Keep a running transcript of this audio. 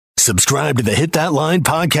Subscribe to the Hit That Line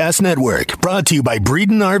Podcast Network, brought to you by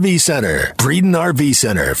Breeden RV Center. Breeden RV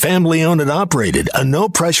Center, family owned and operated, a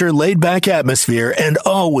no-pressure, laid-back atmosphere, and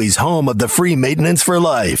always home of the free maintenance for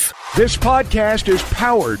life. This podcast is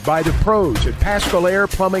powered by the pros at Paschal Air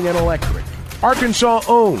Plumbing and Electric. Arkansas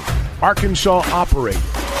owned, Arkansas operated.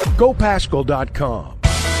 GoPaschal.com.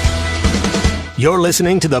 You're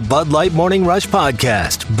listening to the Bud Light Morning Rush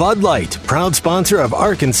Podcast. Bud Light, proud sponsor of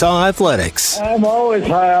Arkansas Athletics. I'm always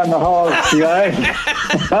high on the hogs, guys.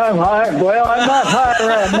 I'm high. Well, I'm not high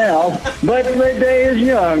right now, but the day is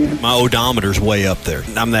young. My odometer's way up there.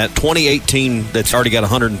 I'm that 2018 that's already got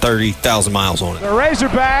 130,000 miles on it. The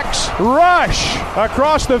Razorbacks rush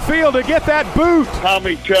across the field to get that boot.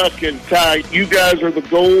 Tommy, Chuck, and Ty, you guys are the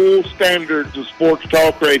gold standards of sports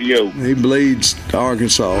talk radio. He bleeds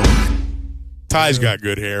Arkansas. Ty's got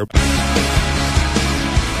good hair.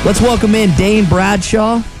 Let's welcome in Dane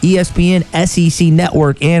Bradshaw, ESPN SEC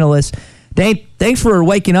Network analyst. Dane, thanks for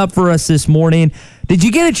waking up for us this morning. Did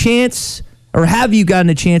you get a chance, or have you gotten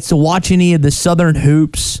a chance to watch any of the Southern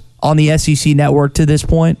hoops on the SEC Network to this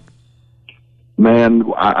point? Man,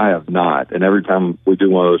 I have not. And every time we do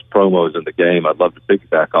one of those promos in the game, I'd love to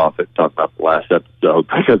piggyback off it and talk about the last episode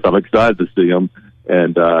because I'm excited to see them.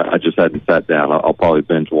 And I just hadn't sat down. I'll probably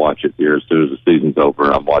binge watch it here as soon as the season's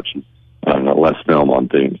over. I'm watching less film on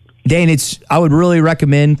teams. Dane, I would really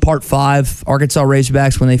recommend Part 5, Arkansas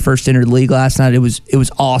Razorbacks, when they first entered the league last night. It was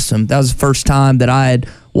awesome. That was the first time that I had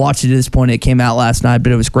watched it at this point. It came out last night,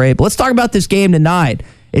 but it was great. But let's talk about this game tonight.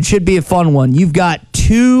 It should be a fun one. You've got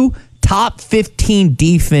two top 15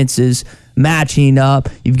 defenses matching up.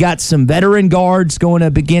 You've got some veteran guards going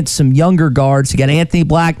up against some younger guards. You got Anthony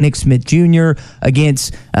Black, Nick Smith Jr.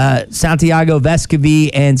 against Santiago Vescovi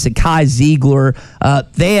and Zakai Ziegler.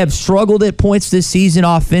 They have struggled at points this season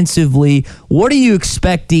offensively. What are you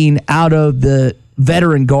expecting out of the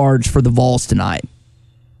veteran guards for the Vols tonight?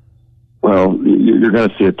 Well, you're going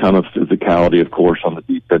to see a ton of physicality, of course, on the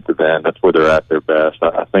defensive end. That's where they're at their best.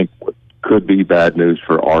 I think what could be bad news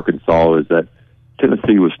for Arkansas is that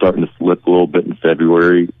Tennessee was starting to slip a little bit in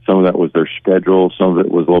February. Some of that was their schedule. Some of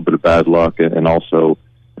it was a little bit of bad luck, and also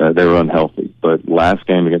they were unhealthy. But last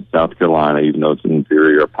game against South Carolina, even though it's an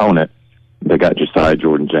inferior opponent, they got Josiah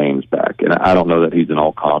Jordan-James back. And I don't know that he's an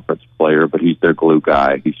all-conference player, but he's their glue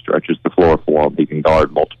guy. He stretches the floor for them. He can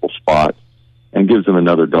guard multiple spots and gives them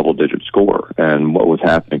another double-digit score. And what was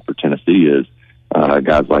happening for Tennessee is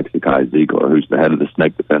guys like Zakai Ziegler, who's the head of the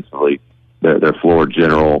snake defensively, their floor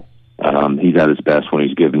general. He's at his best when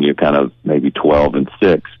he's giving you kind of maybe 12 and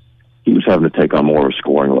 6. He was having to take on more of a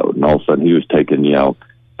scoring load, and all of a sudden he was taking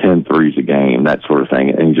 10 threes a game, that sort of thing,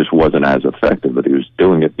 and he just wasn't as effective. But he was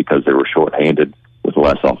doing it because they were shorthanded with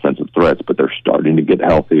less offensive threats. But they're starting to get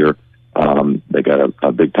healthier. They got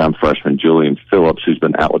a big time freshman, Julian Phillips, who's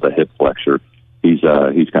been out with a hip flexor. He's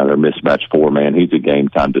kind of their mismatch 4-man. He's a game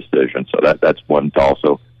time decision, so that's one to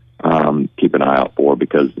also keep an eye out for,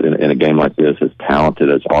 because in a game like this, as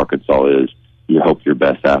talented as Arkansas is, you hope your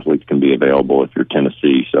best athletes can be available if you're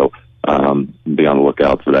Tennessee. So be on the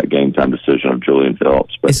lookout for that game time decision of Julian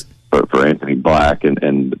Phillips. But for Anthony Black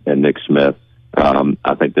and Nick Smith,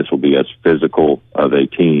 I think this will be as physical of a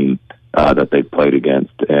team that they've played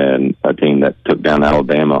against, and a team that took down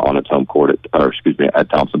Alabama on its home court at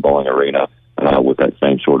Thompson-Boling Arena with that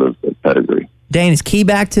same sort of pedigree. Dane, is Key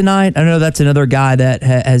back tonight? I know that's another guy that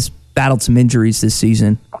has battled some injuries this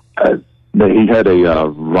season. He had a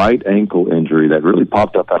right ankle injury that really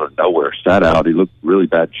popped up out of nowhere. Sat out. He looked really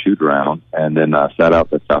bad shoot around, and then sat out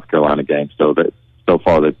the South Carolina game. So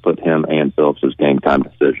far they've put him and Phillips as game time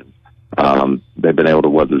decisions. They've been able to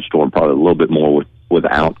weather the storm probably a little bit more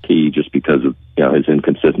without Key, just because of his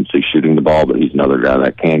inconsistency shooting the ball. But he's another guy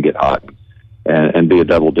that can get hot and be a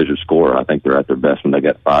double-digit scorer. I think they're at their best when they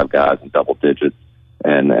get 5 guys in double digits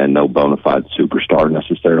and no bona fide superstar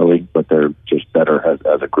necessarily, but they're just better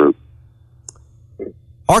as a group.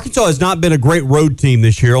 Arkansas has not been a great road team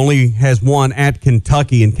this year, only has won at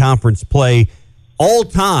Kentucky in conference play. All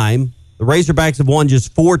time, the Razorbacks have won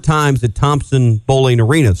just 4 times at Thompson-Boling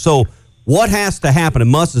Arena. So what has to happen?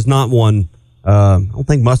 And Muss has not won. I don't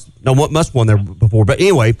think Muss won there before. But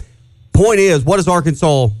anyway, point is, what has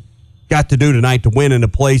Arkansas got to do tonight to win in a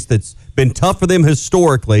place that's been tough for them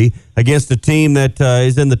historically against a team that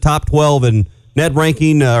is in the top 12 in net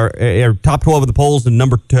ranking, or top 12 of the polls and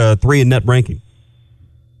number 3 in net ranking?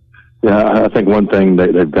 Yeah, I think one thing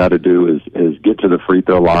they've got to do is get to the free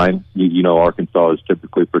throw line. You know, Arkansas is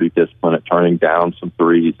typically pretty disciplined at turning down some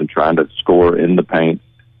threes and trying to score in the paint.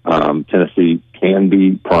 Tennessee can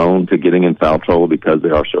be prone to getting in foul trouble because they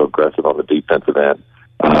are so aggressive on the defensive end.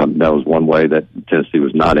 That was one way that Tennessee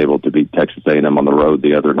was not able to beat Texas A&M on the road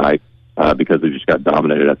the other night because they just got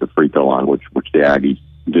dominated at the free throw line, which the Aggies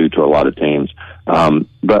do to a lot of teams.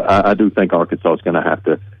 But I do think Arkansas is going to have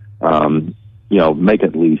to, make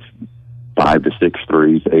at least 5 to 6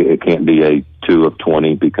 threes. It can't be a 2 of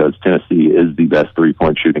 20 because Tennessee is the best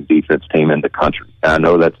three-point shooting defense team in the country. And I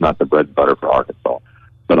know that's not the bread and butter for Arkansas,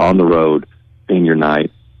 but on the road, senior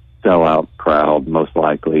night, sellout crowd, most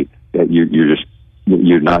likely,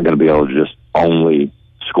 you're not going to be able to just only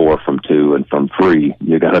score from 2 and from 3.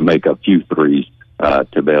 You got to make a few threes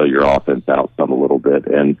to bail your offense out some a little bit.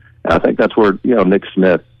 And I think that's where, Nick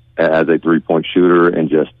Smith as a three-point shooter and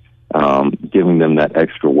just giving them that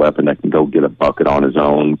extra weapon that can go get a bucket on his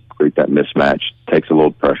own, create that mismatch, takes a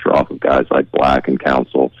little pressure off of guys like Black and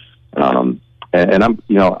Council. And I'm,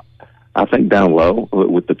 I think down low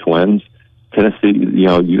with the Twins, Tennessee,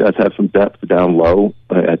 you guys have some depth down low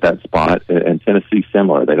at that spot, and Tennessee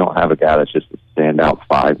similar. They don't have a guy that's just a standout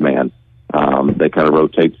 5-man. They kind of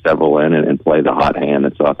rotate several in and play the hot hand,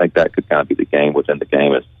 and so I think that could kind of be the game within the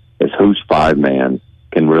game is whose 5-man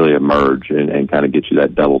can really emerge and kind of get you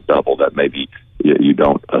that double-double that maybe you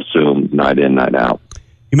don't assume night in, night out.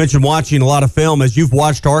 You mentioned watching a lot of film. As you've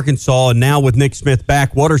watched Arkansas and now with Nick Smith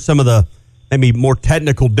back, what are some of the maybe more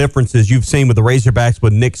technical differences you've seen with the Razorbacks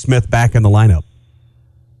with Nick Smith back in the lineup?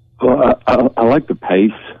 Well, I like the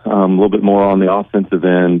pace, a little bit more on the offensive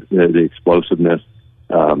end, the explosiveness.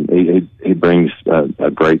 He brings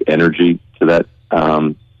a great energy to that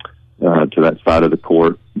side of the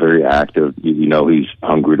court. Very active. He's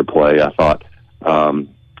hungry to play. I thought,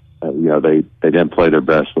 they didn't play their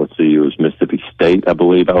best. Let's see, it was Mississippi State, I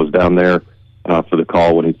believe. I was down there for the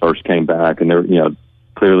call when he first came back, and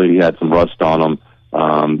clearly he had some rust on him.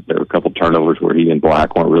 There were a couple turnovers where he and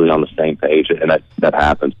Black weren't really on the same page, and that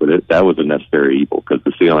happens. But that was a necessary evil because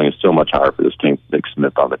the ceiling is so much higher for this team. Nick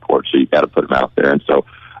Smith on the court, so you got to put him out there. And so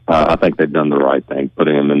I think they've done the right thing,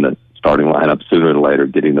 putting him in the starting lineup sooner or later,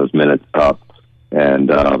 getting those minutes up.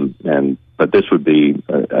 But this would be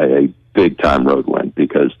a big time road win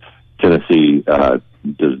because Tennessee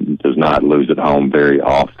does not lose at home very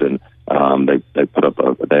often.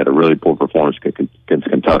 They had a really poor performance against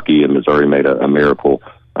Kentucky, and Missouri made a miracle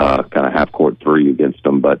kind of half court 3 against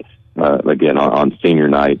them. But again, on senior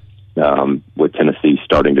night, with Tennessee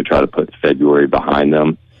starting to try to put February behind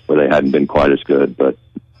them, where they hadn't been quite as good, but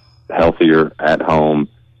healthier at home,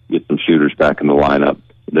 get some shooters back in the lineup.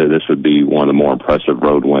 This would be one of the more impressive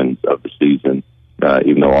road wins of the season.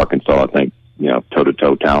 Even though Arkansas, I think,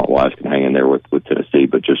 toe-to-toe talent-wise can hang in there with Tennessee,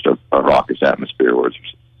 but just a raucous atmosphere where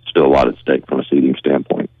there's still a lot at stake from a seeding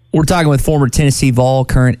standpoint. We're talking with former Tennessee Vol,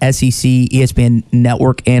 current SEC, ESPN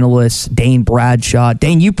Network analyst, Dane Bradshaw.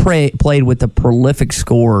 Dane, you played with the prolific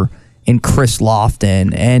scorer in Chris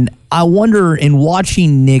Lofton, and I wonder, in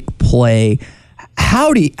watching Nick play,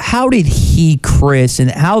 how did he, Chris,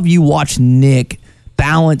 and how have you watched Nick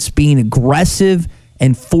balance being aggressive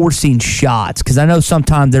and forcing shots? Because I know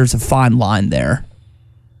sometimes there's a fine line there.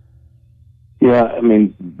 Yeah, I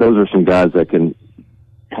mean, those are some guys that can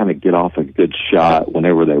kind of get off a good shot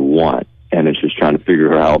whenever they want, and it's just trying to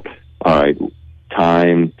figure out, all right,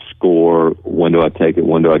 time, score, when do I take it,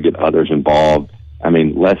 when do I get others involved? I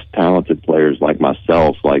mean, less talented players like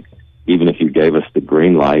myself, like even if you gave us the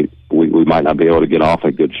green light, we might not be able to get off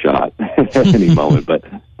a good shot at any moment, but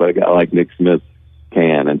a guy like Nick Smith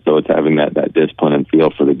can, and so it's having that discipline and feel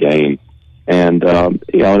for the game. And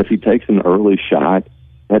if he takes an early shot,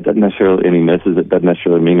 that doesn't necessarily, and he misses, it doesn't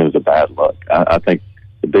necessarily mean it was a bad look. I think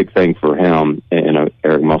the big thing for him in an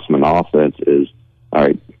Eric Musselman offense is, all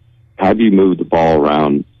right, have you moved the ball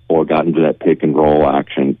around or gotten to that pick and roll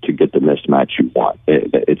action to get the mismatch you want?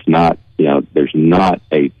 It's not, there's not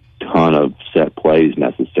a ton of set plays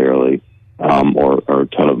necessarily, or a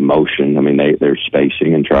ton of motion. I mean, they're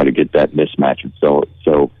spacing and try to get that mismatch. And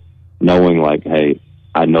so knowing like, hey,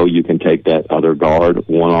 I know you can take that other guard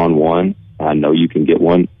one-on-one. I know you can get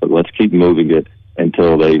one, but let's keep moving it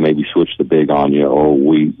until they maybe switch the big on you, or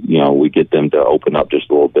we get them to open up just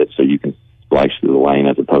a little bit so you can slice through the lane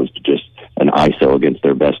as opposed to just an ISO against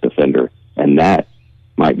their best defender. And that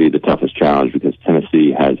might be the toughest challenge because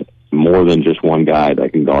Tennessee has more than just one guy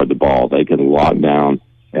that can guard the ball. They can lock down.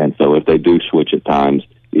 And so if they do switch at times,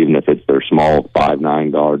 even if it's their small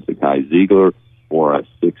 5'9" guards, the Kai Ziegler, or a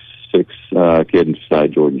 6'6" kid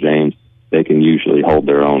inside Jordan James, they can usually hold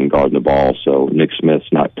their own guarding the ball. So Nick Smith's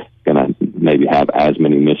not going to maybe have as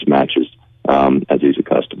many mismatches as he's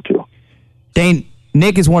accustomed to. Dane,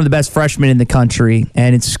 Nick is one of the best freshmen in the country,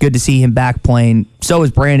 and it's good to see him back playing. So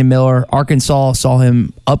is Brandon Miller. Arkansas saw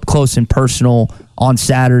him up close and personal on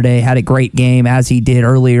Saturday, had a great game as he did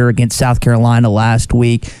earlier against South Carolina last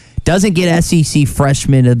week. Doesn't get SEC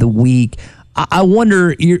Freshman of the Week. I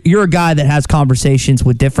wonder, you're a guy that has conversations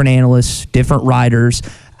with different analysts, different writers.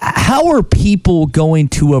 How are people going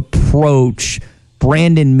to approach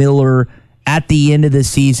Brandon Miller at the end of the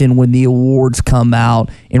season when the awards come out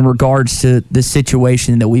in regards to the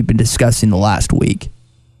situation that we've been discussing the last week?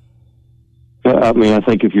 I mean, I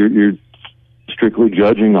think if you're strictly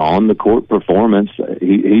judging on the court performance,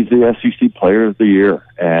 he's the SEC Player of the Year.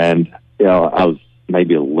 And, I was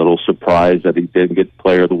maybe a little surprised that he didn't get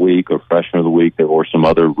Player of the Week or Freshman of the Week. There were some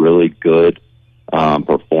other really good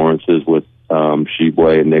performances with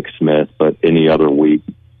Sheboy and Nick Smith, but any other week,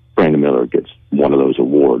 Brandon Miller gets one of those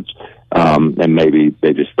awards. And maybe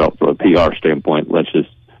they just felt from a PR standpoint, let's just,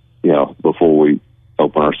 before we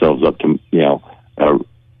open ourselves up to,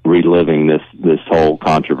 reliving this whole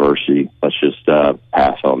controversy, let's just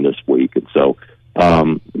pass on this week. And so,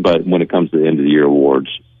 but when it comes to the end of the year awards,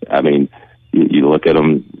 I mean, you look at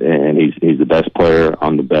him and he's the best player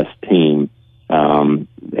on the best team,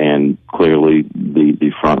 and clearly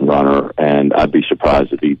the front runner. And I'd be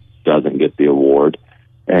surprised if he doesn't get the award.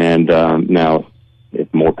 And now,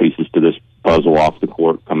 if more pieces to this puzzle off the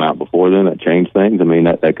court come out before then, that change things. I mean,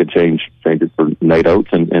 that could change it for Nate Oates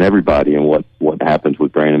and everybody, and what happens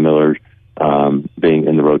with Brandon Miller being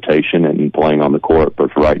in the rotation and playing on the court.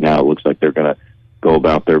 But for right now, it looks like they're going to go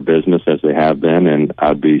about their business as they have been, and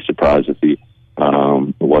I'd be surprised if he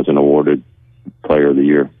wasn't awarded Player of the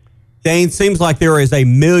Year. Dane, seems like there is a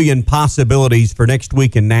million possibilities for next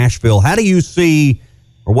week in Nashville. How do you see,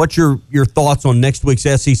 or what's your thoughts on next week's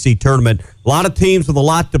SEC tournament? A lot of teams with a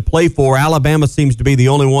lot to play for. Alabama seems to be the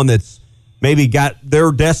only one that's maybe got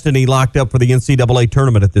their destiny locked up for the NCAA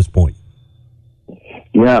tournament at this point.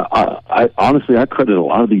 Yeah, I honestly, I credit a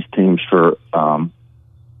lot of these teams for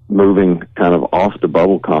moving kind of off the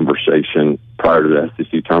bubble conversation prior to the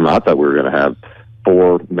SEC tournament. I thought we were going to have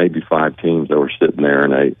 4, maybe 5 teams that were sitting there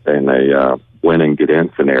in a win and get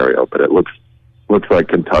in scenario, but it looks like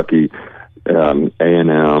Kentucky,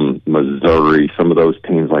 A&M, Missouri, some of those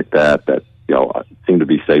teams like that seem to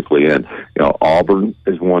be safely in. Auburn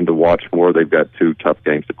is one to watch for. They've got 2 tough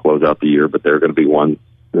games to close out the year, but they're going to be one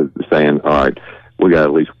saying, all right, we got to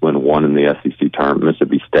at least win one in the SEC tournament.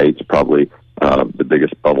 Mississippi State's probably the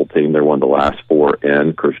biggest bubble team. They're one of the last 4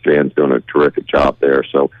 in. Chris Jan's doing a terrific job there.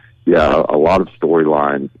 So, yeah, a lot of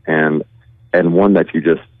storylines, and one that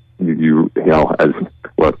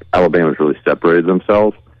Alabama's really separated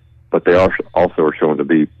themselves, but they also are shown to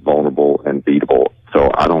be vulnerable and beatable.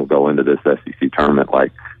 So I don't go into this SEC tournament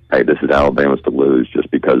like, hey, this is Alabama's to lose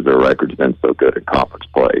just because their record's been so good in conference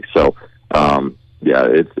play. So,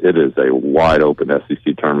 it is a wide open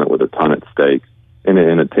SEC tournament with a ton at stake. In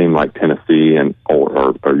a team like Tennessee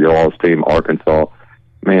or your all's team, Arkansas,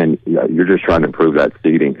 man, you're just trying to improve that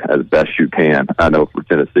seeding as best you can. I know for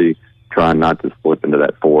Tennessee, trying not to slip into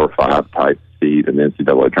that 4 or 5 type seed in the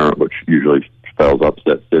NCAA tournament, which usually spells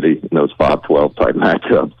upset city in those 5-12 type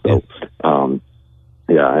matchups. So,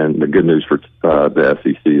 and the good news for the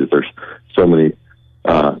SEC is there's so many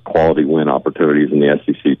quality win opportunities in the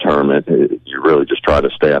SEC tournament. You really just try to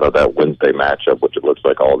stay out of that Wednesday matchup, which it looks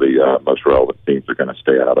like all the most relevant teams are going to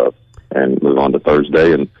stay out of, and move on to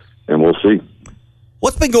Thursday, and we'll see.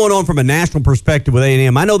 What's been going on from a national perspective with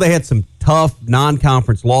A&M? I know they had some tough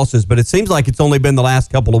non-conference losses, but it seems like it's only been the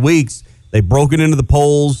last couple of weeks. They've broken into the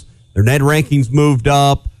polls. Their net rankings moved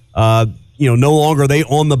up. No longer are they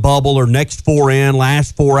on the bubble or next 4 in,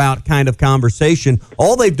 last 4 out kind of conversation.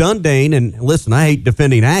 All they've done, Dane, and listen, I hate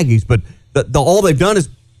defending Aggies, but all they've done is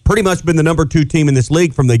pretty much been the number 2 team in this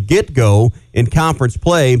league from the get-go in conference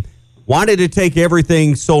play. Why did it take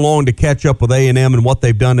everything so long to catch up with A&M and what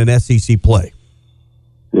they've done in SEC play?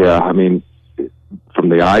 Yeah, I mean, from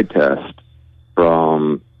the eye test,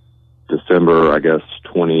 from December, I guess,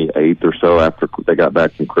 28th or so, after they got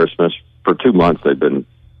back from Christmas, for 2 months they've been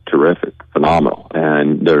terrific, phenomenal.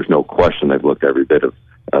 And there's no question they've looked every bit of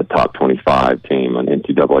a top 25 team, an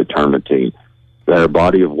NCAA tournament team. Their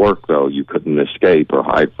body of work, though, you couldn't escape or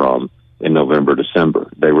hide from in November, December.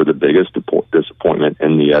 They were the biggest disappointment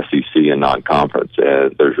in the SEC and non-conference,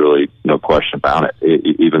 and there's really no question about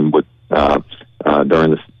it. Even with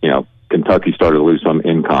during this, Kentucky started to lose some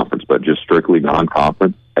in conference, but just strictly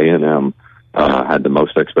non-conference, A&M had the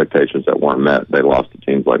most expectations that weren't met. They lost to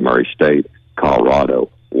teams like Murray State, Colorado,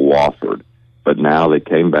 Wofford, but now they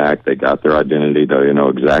came back. They got their identity. They know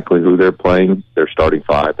exactly who they're playing. Their starting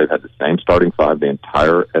 5. They've had the same starting 5 the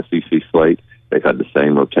entire SEC slate. They've had the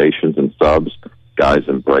same rotations and subs. Guys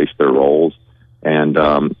embrace their roles, and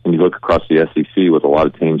And when you look across the SEC with a lot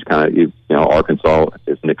of teams Arkansas,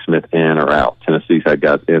 is Nick Smith in or out? Tennessee's had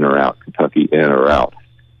guys in or out. Kentucky in or out.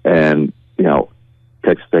 And,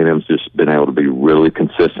 Texas A&M's just been able to be really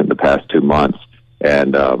consistent the past 2 months.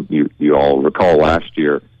 And you all recall last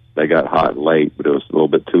year they got hot late, but it was a little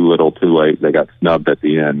bit too little, too late. They got snubbed at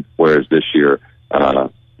the end, whereas this year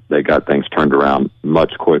they got things turned around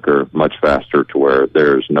much quicker, much faster, to where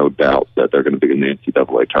there's no doubt that they're going to be in the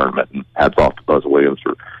NCAA tournament. And hats off to Buzz Williams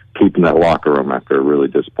for keeping that locker room after a really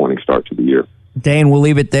disappointing start to the year. Dane, we'll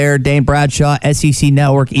leave it there. Dane Bradshaw, SEC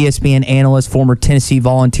Network, ESPN analyst, former Tennessee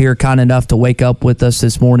Volunteer, kind enough to wake up with us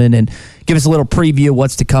this morning and give us a little preview of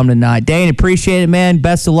what's to come tonight. Dane, appreciate it, man.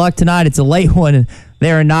 Best of luck tonight. It's a late one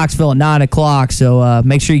there in Knoxville at 9 o'clock, so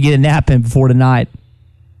make sure you get a nap in before tonight.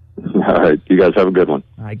 All right. You guys have a good one.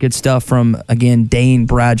 All right. Good stuff from, again, Dane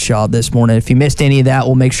Bradshaw this morning. If you missed any of that,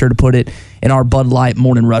 we'll make sure to put it in our Bud Light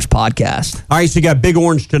Morning Rush podcast. All right. So you got Big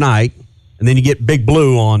Orange tonight, and then you get Big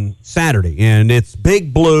Blue on Saturday. And it's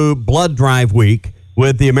Big Blue Blood Drive Week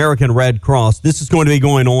with the American Red Cross. This is going to be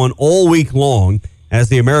going on all week long as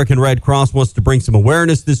the American Red Cross wants to bring some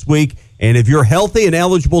awareness this week. And if you're healthy and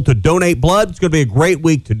eligible to donate blood, it's going to be a great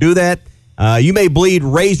week to do that. You may bleed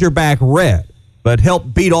Razorback red, but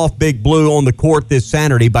help beat off Big Blue on the court this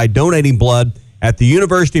Saturday by donating blood at the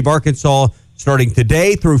University of Arkansas starting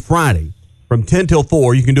today through Friday from 10 till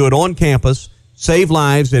 4. You can do it on campus, save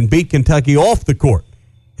lives, and beat Kentucky off the court.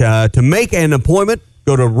 To make an appointment,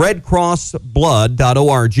 go to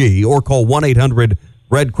redcrossblood.org or call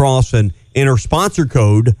 1-800-RED-CROSS and enter sponsor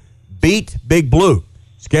code BEAT Big Blue.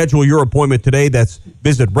 Schedule your appointment today.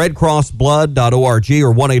 Visit redcrossblood.org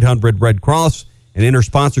or 1-800-RED-CROSS and enter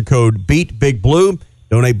sponsor code BEAT Big Blue.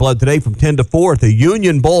 Donate blood today from 10 to 4 at the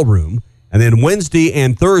Union Ballroom, and then Wednesday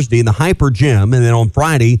and Thursday in the Hyper Gym, and then on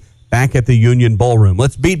Friday back at the Union Ballroom.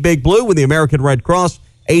 Let's beat Big Blue with the American Red Cross,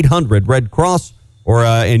 800-RED-CROSS,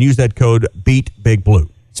 and use that code BEAT Big Blue.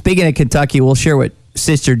 Speaking of Kentucky, we'll share what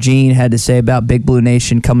Sister Jean had to say about Big Blue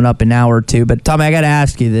Nation coming up in an hour or two. But, Tommy, I got to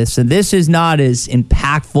ask you this, and this is not as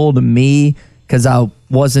impactful to me because I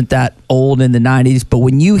wasn't that old in the 90s, but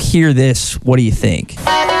when you hear this, what do you think? Hee-haw.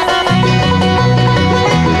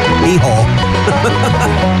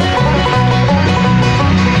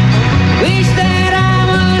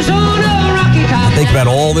 I think about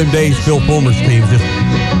all them days Phil Fulmer's teams just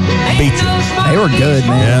beat you. They were good,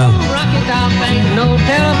 man. Yeah.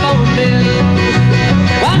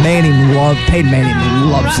 Peyton Manning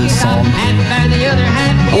loves this song.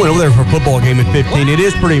 I went over there for a football game at 15. It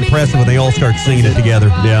is pretty impressive when they all start singing it together.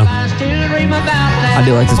 Yeah. I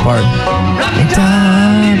do like this part.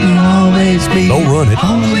 Don't run it.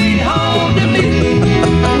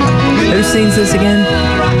 Who sings this again?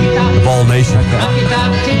 The Ball Nation.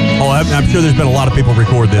 Oh, I'm sure there's been a lot of people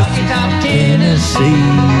record this.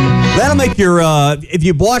 That'll make your, if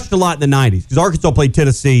you've watched a lot in the 90s, because Arkansas played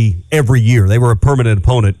Tennessee every year. They were a permanent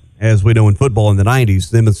opponent, as we know in football in the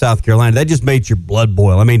 90s, them in South Carolina. That just made your blood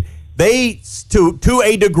boil. I mean, they, to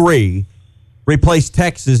a degree, replaced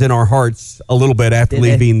Texas in our hearts a little bit after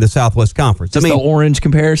leaving the Southwest Conference. Just the orange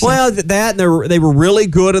comparison? Well, that, and they were really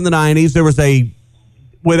good in the 90s. There was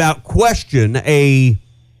without question, a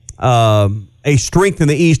strength in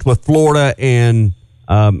the East with Florida and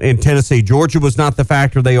Tennessee. Georgia was not the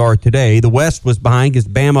factor they are today. The West was behind because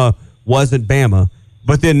Bama wasn't Bama.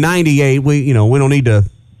 But then 98, we don't need to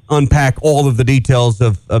unpack all of the details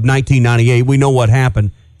of 1998. We know what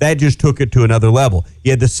happened. That just took it to another level.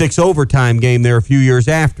 You had the 6 overtime game there a few years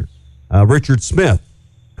after. Richard Smith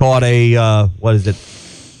caught a, It's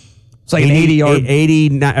like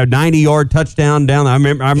 90-yard touchdown down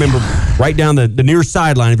there. I remember right down the near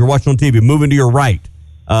sideline, if you're watching on TV, moving to your right.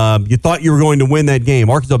 You thought you were going to win that game.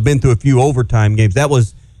 Arkansas been through a few overtime games. That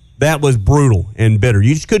was brutal and bitter.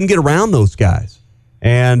 You just couldn't get around those guys.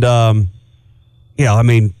 And,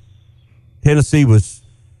 Tennessee was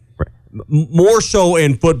more so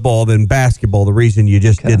in football than basketball, the reason you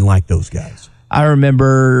just didn't like those guys. I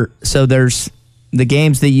remember, so there's the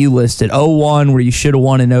games that you listed. 0-1, where you should have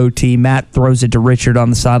won in OT. Matt throws it to Richard on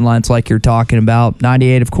the sidelines like you're talking about.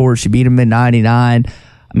 98, of course, you beat him in 99.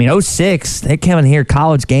 06, they came in here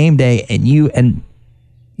college game day, and you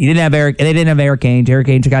didn't have Eric, and they didn't have Eric Ainge. Eric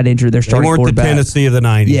Ainge got injured. Their starting quarterback. They weren't the Tennessee of the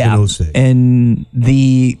 90s in 06. And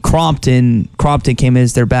the Crompton came in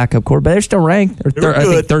as their backup quarterback. They're still ranked. I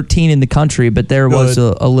think 13 in the country, but there was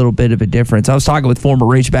a little bit of a difference. I was talking with former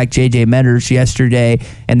Razorback J.J. Metters yesterday,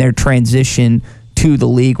 and their transition to the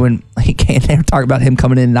league when he came. They were talking about him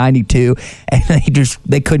coming in 92, and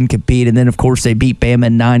they couldn't compete. And then, of course, they beat Bama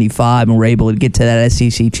in 95 and were able to get to that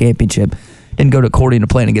SEC championship. Didn't go according to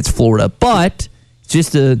plan against Florida, but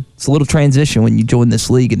it's a little transition when you join this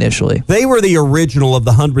league initially. They were the original of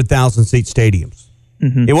the 100,000 seat stadiums.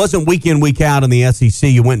 Mm-hmm. It wasn't week in, week out in the SEC.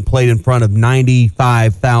 You went and played in front of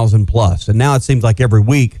 95,000 plus. And now it seems like every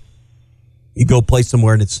week you go play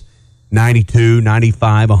somewhere and it's 92,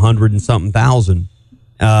 95, 100 and something thousand.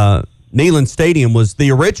 Neyland Stadium was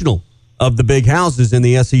the original of the big houses in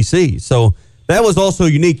the SEC. So that was also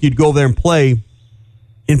unique. You'd go over there and play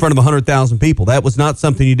in front of 100,000 people. That was not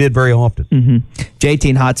something you did very often. Mm-hmm.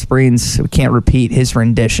 JT in Hot Springs, we can't repeat his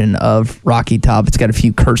rendition of Rocky Top. It's got a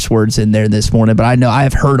few curse words in there this morning, but I know I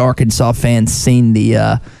have heard Arkansas fans seen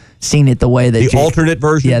it the way that the alternate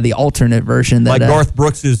version. Yeah, the alternate version. That, like Garth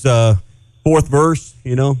Brooks's fourth verse,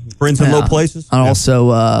 Friends in Low Places. And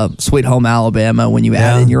also Sweet Home Alabama when you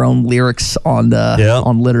add in your own lyrics on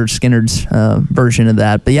Leonard Skinner's version of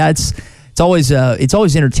that. But yeah, it's always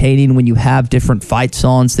entertaining when you have different fight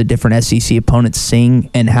songs that different SEC opponents sing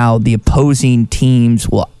and how the opposing teams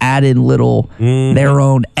will add in little their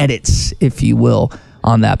own edits, if you will,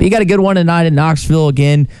 on that. But you got a good one tonight in Knoxville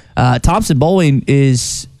again. Thompson Bowling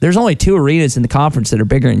there's only 2 arenas in the conference that are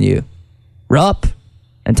bigger than you. Rupp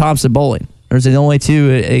and Thompson Bowling. There's the only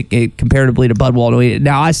 2 comparatively to Bud Walton.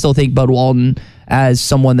 Now, I still think Bud Walton, as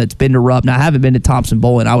someone that's been to Rupp, now I haven't been to Thompson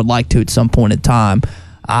Bowling. I would like to at some point in time.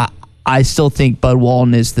 I still think Bud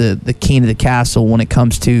Walton is the king of the castle when it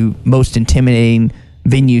comes to most intimidating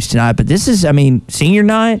venues tonight. But this is, senior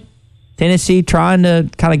night, Tennessee trying to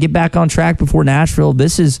kind of get back on track before Nashville.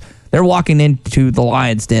 They're walking into the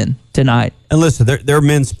Lions' Den tonight. And listen, their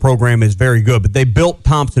men's program is very good, but they built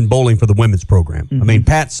Thompson Bowling for the women's program. Mm-hmm.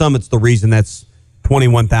 Pat Summit's the reason that's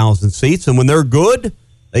 21,000 seats, and when they're good,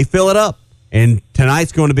 they fill it up. And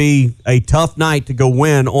tonight's going to be a tough night to go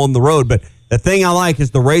win on the road, but the thing I like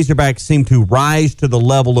is the Razorbacks seem to rise to the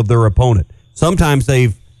level of their opponent. Sometimes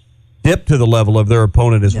they've dipped to the level of their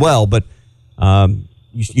opponent as well, but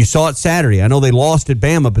you saw it Saturday. I know they lost at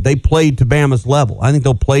Bama, but they played to Bama's level. I think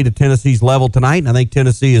they'll play to Tennessee's level tonight, and I think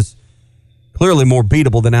Tennessee is clearly more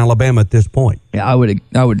beatable than Alabama at this point. Yeah, I would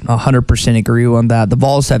 100% agree on that. The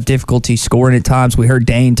Vols have difficulty scoring at times. We heard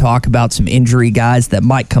Dane talk about some injury guys that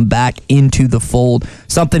might come back into the fold.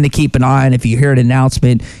 Something to keep an eye on if you hear an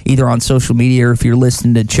announcement either on social media or if you're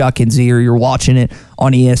listening to Chuck and Z or you're watching it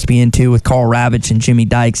on ESPN2 with Carl Ravitch and Jimmy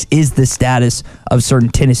Dykes, is the status of certain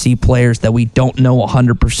Tennessee players that we don't know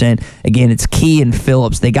 100%. Again, it's Key and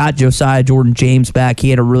Phillips. They got Josiah Jordan-James back. He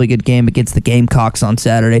had a really good game against the Gamecocks on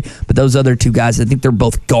Saturday. But those other 2 guys, I think they're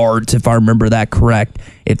both guards, if I remember that correct.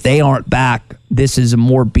 If they aren't back, this is a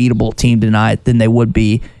more beatable team tonight than they would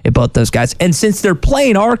be if both those guys. And since they're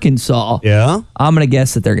playing Arkansas, I'm going to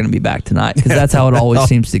guess that they're going to be back tonight because that's how it always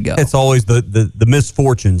seems to go. It's always the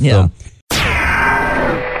misfortunes. Yeah. So.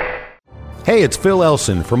 Hey, it's Phil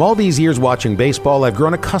Elson. From all these years watching baseball, I've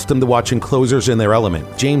grown accustomed to watching closers in their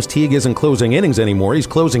element. James Teague isn't closing innings anymore, he's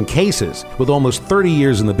closing cases. With almost 30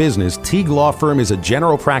 years in the business, Teague Law Firm is a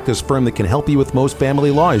general practice firm that can help you with most family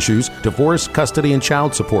law issues, divorce, custody, and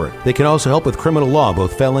child support. They can also help with criminal law,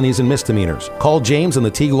 both felonies and misdemeanors. Call James and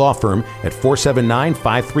the Teague Law Firm at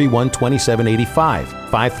 479-531-2785.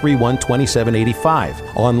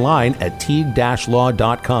 531-2785. Online at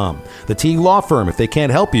Teague-Law.com. The Teague Law Firm, if they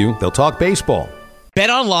can't help you, they'll talk baseball.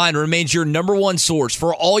 BetOnline remains your number one source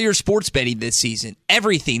for all your sports betting this season.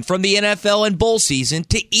 Everything from the NFL and bowl season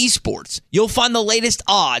to esports. You'll find the latest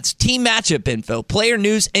odds, team matchup info, player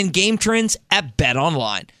news, and game trends at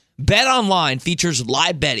BetOnline. BetOnline features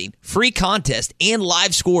live betting, free contests, and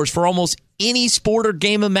live scores for almost any sport or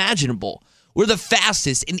game imaginable. We're the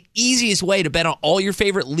fastest and easiest way to bet on all your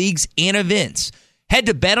favorite leagues and events. Head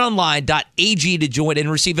to betonline.ag to join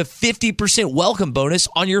and receive a 50% welcome bonus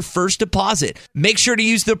on your first deposit. Make sure to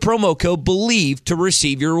use the promo code BELIEVE to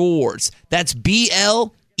receive your rewards. That's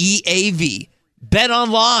BLEAV.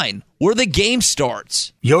 BetOnline, where the game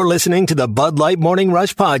starts. You're listening to the Bud Light Morning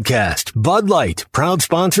Rush Podcast. Bud Light, proud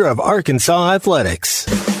sponsor of Arkansas Athletics.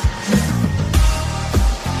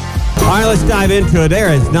 All right, let's dive into it. There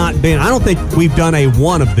has not been, I don't think we've done a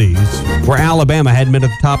one of these where Alabama hadn't been at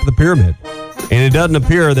the top of the pyramid. And it doesn't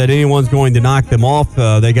appear that anyone's going to knock them off.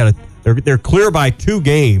 They're clear by 2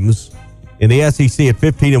 games in the SEC at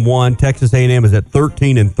 15-1. Texas A&M is at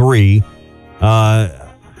 13-3.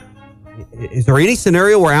 Is there any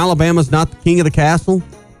scenario where Alabama's not the king of the castle?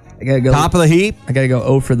 I gotta go top of the heap. I gotta go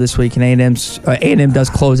 0 for this week, and A&M does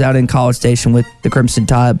close out in College Station with the Crimson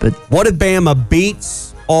Tide. But what if Bama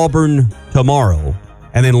beats Auburn tomorrow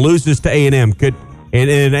and then loses to A&M? And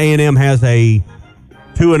A&M has a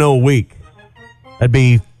 2-0 week.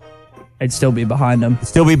 I'd still be behind them.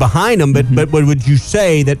 But would you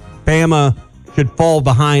say that Bama should fall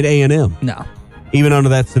behind A&M? No. even under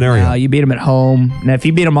that scenario. No, you beat them at home. Now, if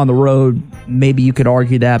you beat them on the road, maybe you could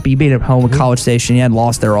argue that. But you beat them at home with College Station. You hadn't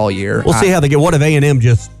lost there all year. We'll see how they get. What if A&M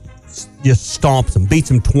just stomps them, beats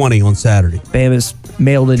them 20 on Saturday? Bama's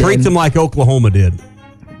mailed it in. Treats them like Oklahoma did.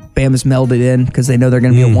 Bama's melded in because they know they're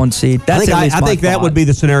going to be a 1 seed. That's I think that would be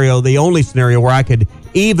the scenario, the only scenario where I could,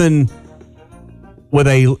 even with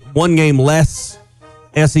a 1 game less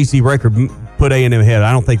SEC record, put A&M ahead.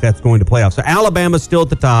 I don't think that's going to play off. So Alabama's still at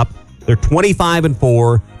the top. They're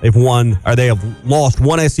 25-4. They have lost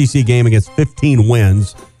 1 SEC game against 15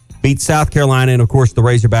 wins. Beat South Carolina and, of course, the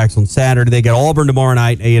Razorbacks on Saturday. They got Auburn tomorrow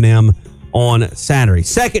night, A&M on Saturday.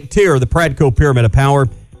 Second tier of the Pradco Pyramid of Power,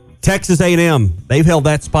 Texas A&M. They've held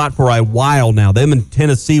that spot for a while now. Them and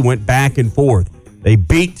Tennessee went back and forth. They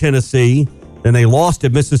beat Tennessee, then they lost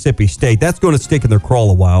at Mississippi State. That's going to stick in their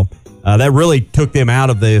craw a while. That really took them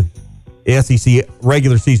out of the SEC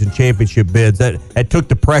regular season championship bids. That took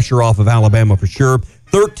the pressure off of Alabama for sure.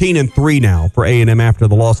 13-3 now for A&M after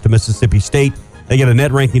the loss to Mississippi State. They get a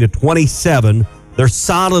net ranking of 27. They're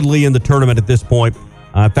solidly in the tournament at this point.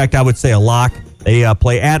 In fact, I would say a lock. They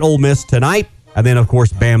play at Ole Miss tonight, and then, of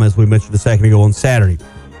course, Bama, as we mentioned a second ago, on Saturday.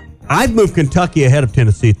 I've moved Kentucky ahead of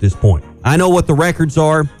Tennessee at this point. I know what the records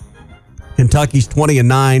are. Kentucky's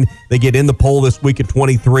 20-9. They get in the poll this week at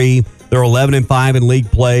 23. They're 11-5 in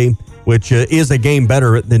league play, which is a game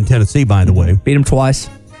better than Tennessee, by the way. Beat them twice.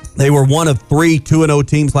 They were one of 3 2-0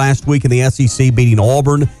 teams last week in the SEC, beating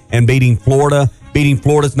Auburn and beating Florida. Beating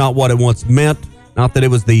Florida is not what it once meant. Not that it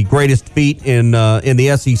was the greatest feat in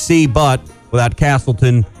the SEC, but without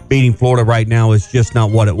Castleton, beating Florida right now is just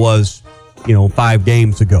not what it was, 5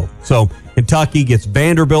 games ago. So Kentucky gets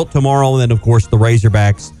Vanderbilt tomorrow, and then, of course, the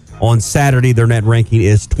Razorbacks on Saturday. Their net ranking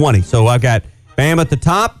is 20. So I've got Bama at the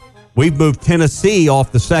top. We've moved Tennessee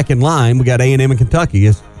off the second line. We got A&M and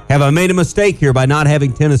Kentucky. Have I made a mistake here by not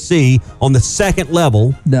having Tennessee on the second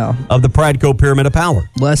level of the Pradco Pyramid of Power?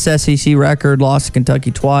 Less SEC record, lost to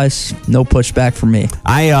Kentucky twice. No pushback from me.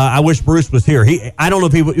 I wish Bruce was here. I don't know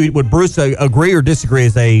if would Bruce agree or disagree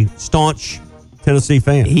as a staunch Tennessee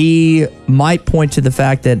fan. He might point to the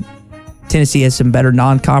fact that Tennessee has some better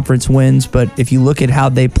non-conference wins, but if you look at how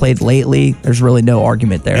they played lately, there's really no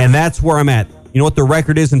argument there. And that's where I'm at. You know what the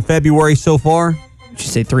record is in February so far? Did you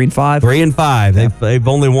say 3-5? 3-5. Yeah. They've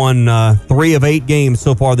only won 3 of 8 games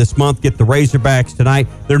so far this month. Get the Razorbacks tonight.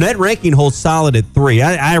 Their net ranking holds solid at 3.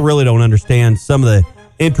 I really don't understand some of the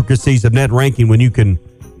intricacies of net ranking when you can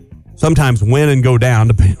sometimes win and go down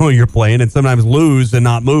depending on who you're playing, and sometimes lose and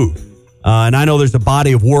not move. And I know there's a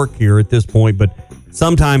body of work here at this point, but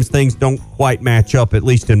sometimes things don't quite match up, at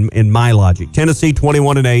least in my logic. Tennessee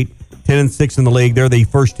 21-8, 10-6 in the league. They're the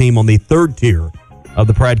first team on the third tier of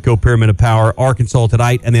the Pradco Pyramid of Power. Arkansas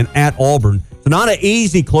tonight, and then at Auburn. So not an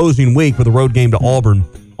easy closing week with a road game to Auburn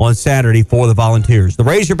on Saturday for the Volunteers. The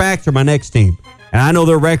Razorbacks are my next team, and I know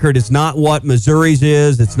their record is not what Missouri's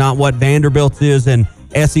is. It's not what Vanderbilt's is in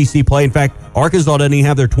SEC play. In fact, Arkansas doesn't even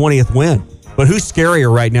have their 20th win. But who's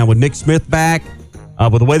scarier right now with Nick Smith back,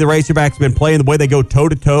 with the way the Razorbacks have been playing, the way they go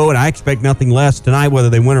toe-to-toe, and I expect nothing less tonight, whether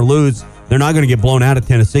they win or lose. They're not going to get blown out of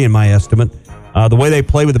Tennessee, in my estimate. The way they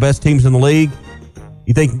play with the best teams in the league,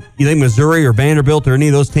 you think Missouri or Vanderbilt or any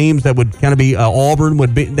of those teams that would kind of be Auburn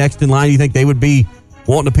would be next in line? You think they would be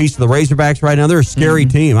wanting a piece of the Razorbacks right now? They're a scary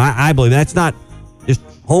team. I believe that's not just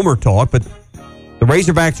homer talk, but the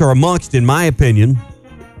Razorbacks are amongst, in my opinion,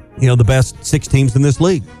 the best 6 teams in this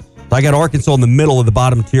league. So I got Arkansas in the middle of the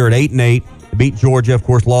bottom tier at 8-8. They beat Georgia, of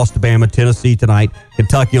course, lost to Bama. Tennessee tonight,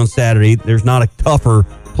 Kentucky on Saturday. There's not a tougher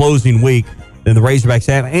closing week than the Razorbacks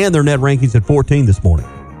have, and their net rankings at 14 this morning.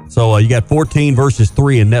 So you got 14 versus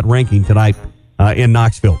 3 in net ranking tonight in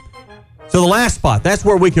Knoxville. So the last spot, that's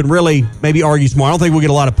where we can really maybe argue some more. I don't think we'll get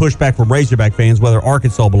a lot of pushback from Razorback fans whether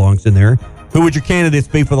Arkansas belongs in there. Who would your candidates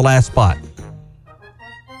be for the last spot?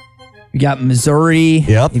 You got Missouri.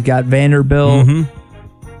 Yep. You've got Vanderbilt.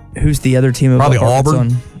 Mm-hmm. Who's the other team? Probably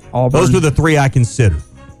Auburn. Those are the 3 I consider.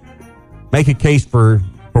 Make a case for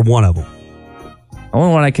one of them. The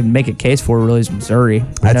only one I can make a case for really is Missouri.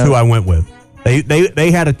 That's who I went with.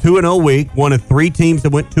 They had a 2-0 week, one of 3 teams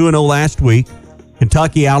that went 2-0 last week.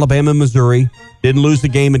 Kentucky, Alabama, Missouri. Didn't lose the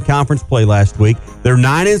game in conference play last week. They're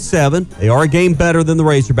 9-7. They are a game better than the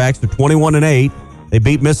Razorbacks. They're 21-8. They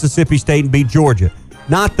beat Mississippi State and beat Georgia.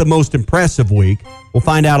 Not the most impressive week. We'll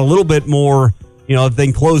find out a little bit more, if they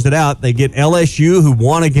can close it out. They get LSU, who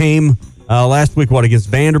won a game last week, against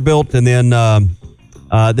Vanderbilt, and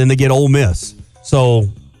then they get Ole Miss. So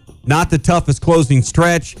not the toughest closing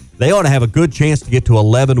stretch. They ought to have a good chance to get to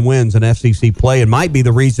 11 wins in FCC play, and might be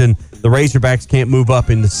the reason the Razorbacks can't move up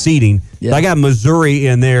in the seeding. Yeah. So I got Missouri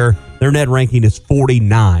in there. Their net ranking is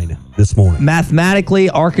 49 this morning. Mathematically,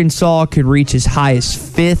 Arkansas could reach as high as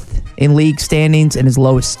 5th in league standings and as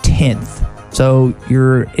low as 10th. So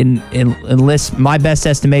you're unless my best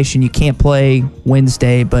estimation, you can't play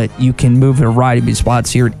Wednesday, but you can move a variety of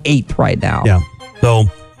spots. You're at 8th right now. Yeah. So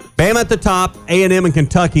Bama at the top, A&M and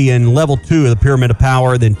Kentucky in level 2 of the pyramid of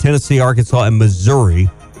power, then Tennessee, Arkansas, and Missouri.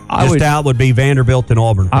 Out would be Vanderbilt and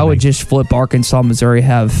Auburn. I would just flip Arkansas, Missouri,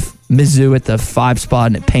 have Mizzou at the 5 spot,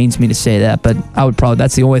 and it pains me to say that, but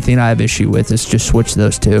that's the only thing I have issue with is just switch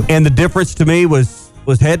those two. And the difference to me was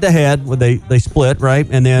head-to-head, where they split, right?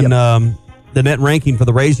 And then the net ranking for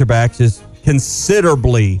the Razorbacks is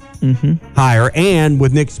considerably higher, and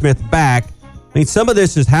with Nick Smith back, I mean, some of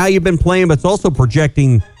this is how you've been playing, but it's also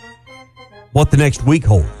projecting what the next week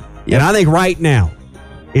holds. Yep. And I think right now,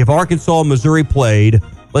 if Arkansas and Missouri played,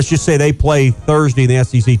 let's just say they play Thursday in the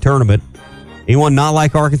SEC tournament, anyone not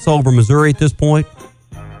like Arkansas over Missouri at this point?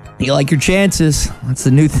 You like your chances. That's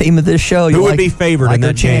the new theme of this show. Who would be favored in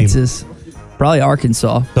that chances? Game? Probably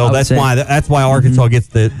Arkansas. So that's why Arkansas gets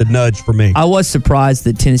the nudge for me. I was surprised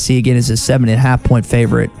that Tennessee, again, is a 7.5 point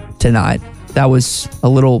favorite tonight. That was a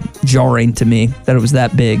little jarring to me that it was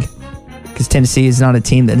that big, because Tennessee is not a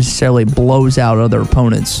team that necessarily blows out other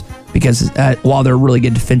opponents, because while they're really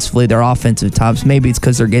good defensively, their offensive times, maybe it's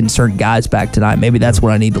because they're getting certain guys back tonight. Maybe that's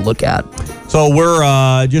what I need to look at. So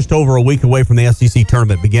we're just over a week away from the SEC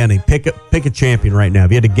tournament beginning. Pick a champion right now.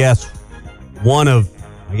 If you had to guess one of,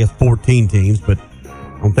 I guess, 14 teams, but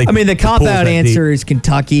I don't think. I mean, the cop-out answer is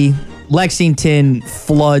Kentucky. Lexington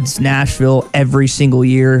floods Nashville every single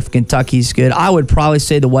year if Kentucky's good. I would probably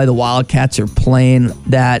say the way the Wildcats are playing,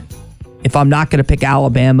 that if I'm not going to pick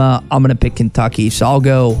Alabama, I'm going to pick Kentucky. So I'll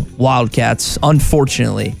go Wildcats,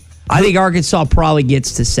 unfortunately. I think Arkansas probably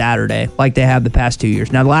gets to Saturday like they have the past 2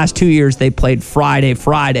 years. Now, the last 2 years, they played Friday,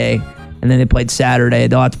 and then they played Saturday.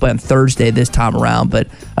 They'll have to play on Thursday this time around. But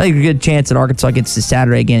I think a good chance that Arkansas gets to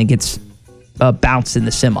Saturday again and gets bounced in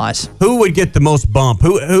the semis. Who would get the most bump?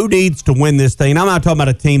 Who needs to win this thing? I'm not talking about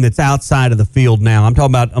a team that's outside of the field now. I'm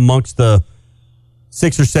talking about amongst the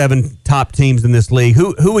 6 or 7 top teams in this league.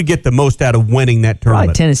 Who would get the most out of winning that tournament?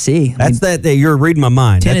 Probably Tennessee. You're reading my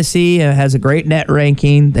mind. Tennessee has a great net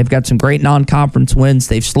ranking. They've got some great non-conference wins.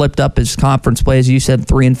 They've slipped up as conference play, as you said,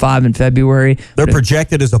 3-5 in February. They're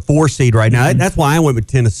projected as a 4 seed right now. That's why I went with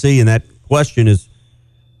Tennessee, and that question is,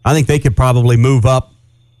 I think they could probably move up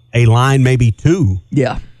a line, maybe 2.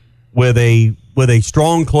 Yeah. With a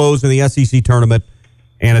strong close in the SEC tournament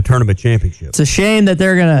and a tournament championship. It's a shame that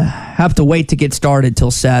they're going to have to wait to get started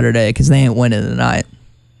till Saturday, because they ain't winning tonight.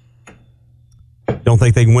 Don't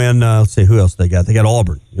think they can win. Let's see, who else they got? They got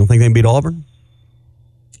Auburn. You don't think they can beat Auburn?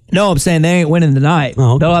 No, I'm saying they ain't winning tonight.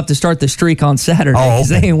 Oh, okay. They'll have to start the streak on Saturday, because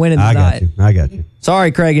they ain't winning tonight. I got you.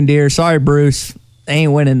 Sorry, Craig and Deere. Sorry, Bruce. They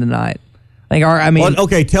ain't winning tonight.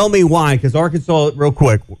 Okay, tell me why, because Arkansas, real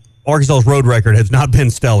quick, Arkansas's road record has not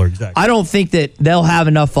been stellar. Exactly. I don't think that they'll have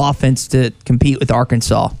enough offense to compete with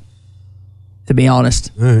Arkansas, to be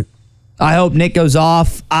honest. All right. I hope Nick goes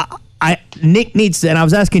off. Nick needs to, and I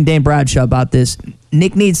was asking Dane Bradshaw about this,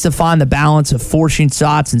 Nick needs to find the balance of forcing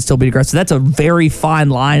shots and still be aggressive. That's a very fine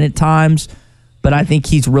line at times, but I think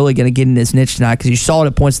he's really going to get in his niche tonight, because you saw it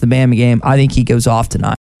at points in the Bama game. I think he goes off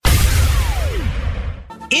tonight.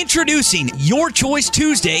 Introducing Your Choice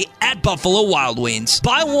Tuesday at Buffalo Wild Wings.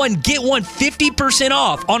 Buy one, get one 50%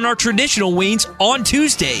 off on our traditional wings on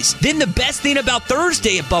Tuesdays. Then the best thing about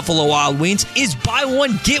Thursday at Buffalo Wild Wings is buy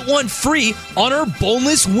one, get one free on our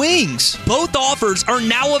boneless wings. Both offers are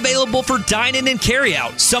now available for dine-in and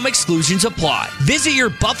carry-out. Some exclusions apply. Visit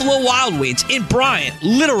your Buffalo Wild Wings in Bryant,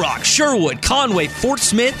 Little Rock, Sherwood, Conway, Fort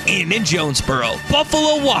Smith, and in Jonesboro.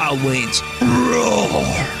 Buffalo Wild Wings.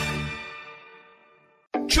 Roar!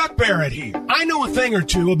 Chuck Barrett here. I know a thing or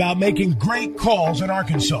two about making great calls in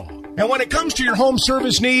Arkansas. And when it comes to your home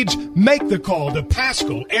service needs, make the call to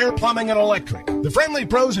Paschal Air Plumbing and Electric. The friendly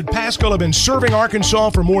pros at Paschal have been serving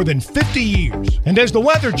Arkansas for more than 50 years. And as the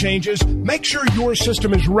weather changes, make sure your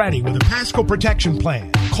system is ready with a Paschal protection plan.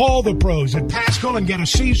 Call the pros at Paschal and get a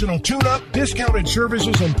seasonal tune-up, discounted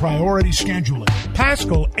services, and priority scheduling.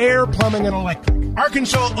 Paschal Air Plumbing and Electric.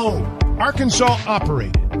 Arkansas owned. Arkansas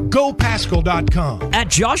operated. GoPaschal.com. At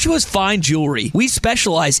Joshua's Fine Jewelry, we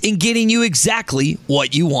specialize in getting you exactly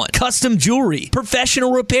what you want. Custom jewelry,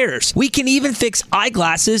 professional repairs. We can even fix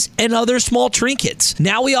eyeglasses and other small trinkets.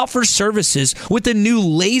 Now we offer services with a new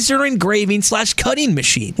laser engraving / cutting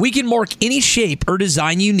machine. We can mark any shape or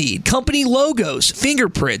design you need. Company logos,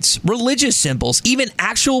 fingerprints, religious symbols, even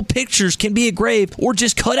actual pictures can be engraved or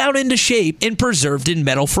just cut out into shape and preserved in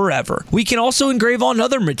metal forever. We can also engrave on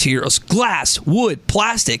other materials, glass, wood,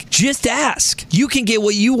 plastic, fantastic. Just ask. You can get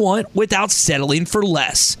what you want without settling for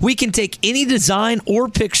less. We can take any design or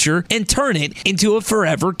picture and turn it into a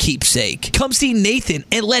forever keepsake. Come see Nathan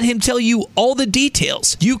and let him tell you all the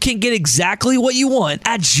details. You can get exactly what you want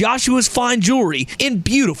at Joshua's Fine Jewelry in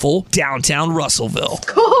beautiful downtown Russellville.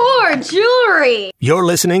 Core Jewelry. You're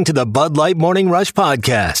listening to the Bud Light Morning Rush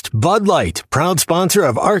Podcast. Bud Light, proud sponsor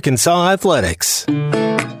of Arkansas Athletics.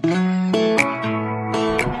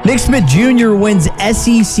 Nick Smith Jr. wins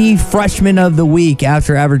SEC Freshman of the Week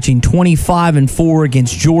after averaging 25-4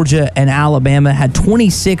 against Georgia and Alabama. Had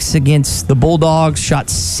 26 against the Bulldogs, shot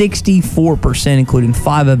 64%, including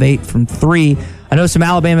 5 of 8 from 3. I know some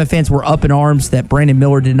Alabama fans were up in arms that Brandon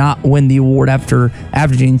Miller did not win the award after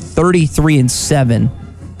averaging 33-7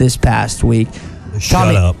 this past week.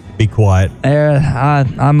 Shut up. Be quiet.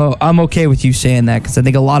 I'm okay with you saying that because I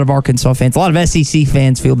think a lot of Arkansas fans, a lot of SEC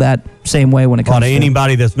fans feel that same way when it comes to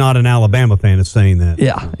anybody that's not an Alabama fan is saying that.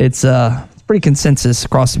 Yeah, it's pretty consensus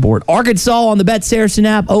across the board. Arkansas on the Bet Saracen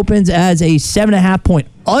app opens as a 7.5-point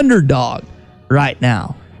underdog right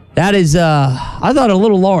now. That is, I thought a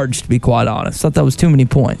little large, to be quite honest. I thought that was too many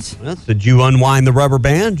points. Well, did you unwind the rubber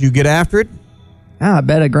band? Did you get after it? I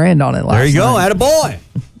bet $1,000 on it last night. There you go. Attaboy.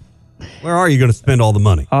 Where are you going to spend all the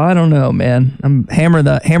money? I don't know, man. I'm hammer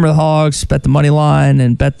the Hogs, bet the money line,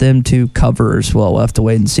 and bet them to cover as well. We'll have to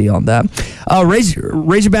wait and see on that.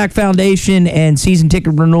 Razorback Foundation and season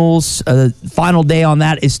ticket renewals. Final day on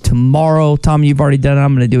that is tomorrow. Tom, you've already done it.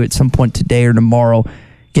 I'm going to do it at some point today or tomorrow.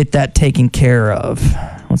 Get that taken care of.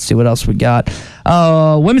 Let's see what else we got.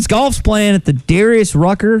 Women's golf's playing at the Darius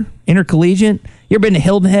Rucker Intercollegiate. You ever been to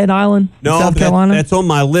Hilton Head Island, South Carolina? That's on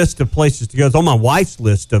my list of places to go. It's on my wife's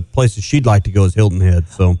list of places she'd like to go is Hilton Head.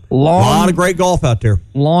 So a lot of great golf out there.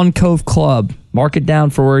 Lawn Cove Club. Mark it down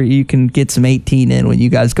for where you can get some 18 in when you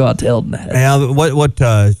guys go out to Hilton Head. Yeah,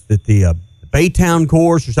 the Baytown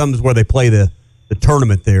course or something is where they play the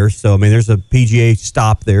tournament there. So I mean, there's a PGA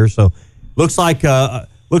stop there. So looks like a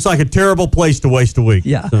terrible place to waste a week.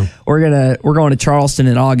 Yeah, so. We're going to Charleston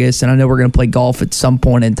in August, and I know we're going to play golf at some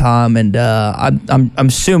point in time. And I'm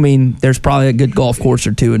assuming there's probably a good golf course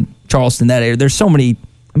or two in Charleston that area. There's so many.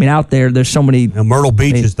 I mean, out there, there's so many. Now, Myrtle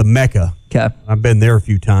Beach is the mecca. Okay, I've been there a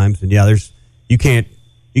few times, and yeah, you can't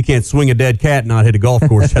swing a dead cat and not hit a golf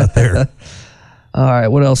course out there. All right,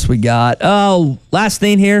 what else we got? Oh, last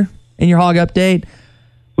thing here in your Hog update.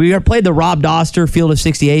 We played the Rob Doster Field of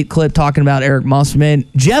 68 clip talking about Eric Musselman.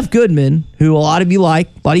 Jeff Goodman, who a lot of you like,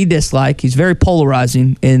 a lot of you dislike. He's very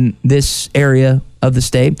polarizing in this area of the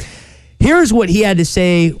state. Here's what he had to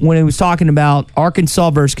say when he was talking about Arkansas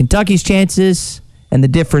versus Kentucky's chances and the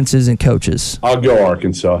differences in coaches. I'll go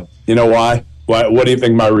Arkansas. You know why? What do you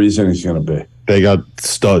think my reason is going to be? They got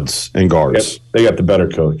studs and guards. They got the better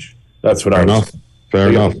coach. That's what Fair enough. Fair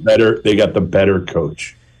enough. They got the better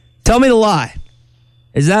coach. Tell me the lie.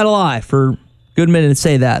 Is that a lie for Goodman to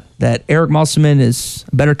say that Eric Musselman is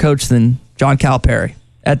a better coach than John Calipari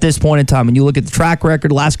at this point in time? When you look at the track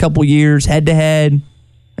record, last couple years, head-to-head,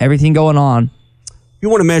 everything going on. If you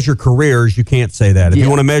want to measure careers, you can't say that. If you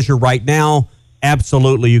want to measure right now,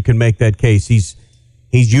 absolutely you can make that case. He's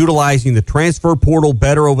utilizing the transfer portal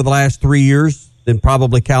better over the last 3 years than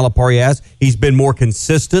probably Calipari has. He's been more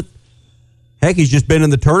consistent. Heck, he's just been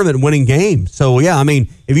in the tournament and winning games. So, yeah, I mean,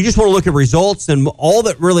 if you just want to look at results, then all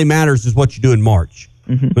that really matters is what you do in March.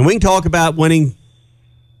 Mm-hmm. When we can talk about winning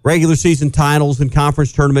regular season titles and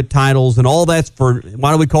conference tournament titles and all that's for,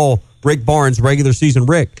 why do we call Rick Barnes regular season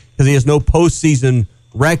Rick? Because he has no postseason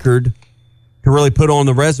record to really put on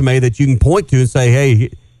the resume that you can point to and say,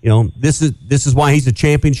 hey, this is why he's a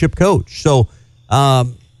championship coach. So,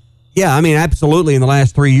 yeah, I mean, absolutely in the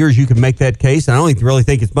last 3 years you can make that case, and I don't really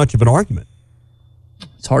think it's much of an argument.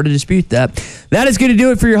 It's hard to dispute that. That is going to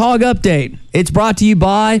do it for your Hog Update. It's brought to you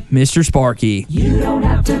by Mr. Sparky. You don't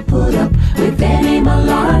have to put up with any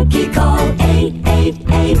malarkey. Call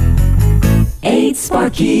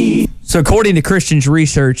 888-8-SPARKY. So according to Christian's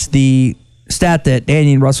research, the stat that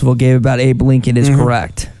Danny and Russellville gave about Abe Lincoln is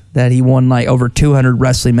correct. That he won like over 200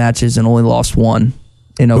 wrestling matches and only lost one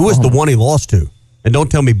in Oklahoma. Who was the one he lost to? And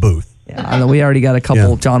don't tell me Booth. Yeah, I know we already got a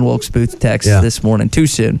couple John Wilkes Booth texts this morning. Too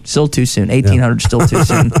soon. Still too soon. 1800 still too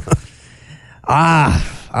soon.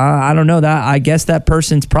 I don't know. That I guess that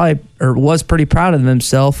person's probably or was pretty proud of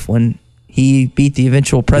himself when he beat the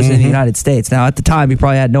eventual president of the United States. Now, at the time, he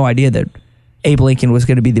probably had no idea that Abe Lincoln was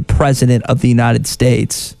going to be the president of the United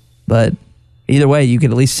States. But either way, you could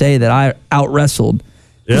at least say that I out-wrestled.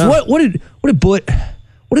 Yeah. What did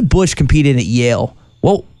Bush compete in at Yale?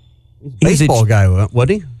 Well, baseball guy, wasn't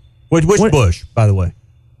he? Which Bush, by the way?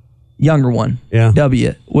 Younger one. Yeah.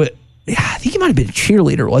 W. I think he might have been a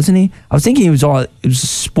cheerleader, wasn't he? I was thinking it was a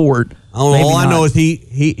sport. All I know is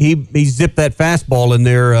he zipped that fastball in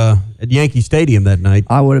there at Yankee Stadium that night.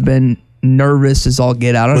 I would have been nervous as all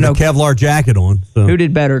get out. I don't know. With a Kevlar jacket on. So. Who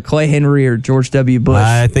did better, Clay Henry or George W. Bush?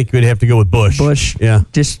 I think you'd have to go with Bush. Yeah.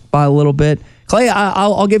 Just by a little bit. Clay,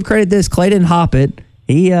 I'll give credit this. Clay didn't hop it.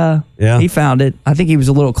 He found it. I think he was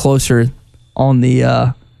a little closer on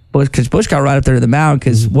the Bush, because Bush got right up there to the mound,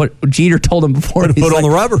 because what Jeter told him before. Put on the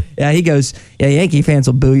rubber. Yeah, he goes, Yankee fans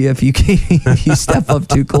will boo you if you step up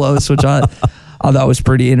too close, which I thought was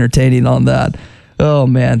pretty entertaining on that. Oh,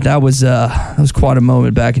 man, that was quite a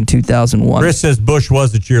moment back in 2001. Chris says Bush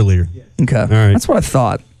was the cheerleader. Okay. All right. That's what I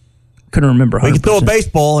thought. Couldn't remember 100%. He could throw a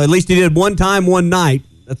baseball. At least he did one time, one night.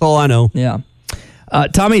 That's all I know. Yeah.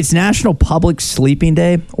 Tommy, it's National Public Sleeping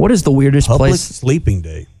Day. What is the weirdest Public place sleeping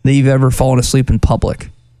day that you've ever fallen asleep in public?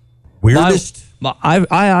 Weirdest?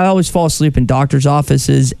 I always fall asleep in doctor's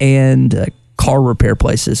offices and car repair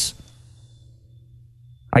places.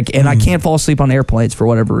 I can't fall asleep on airplanes for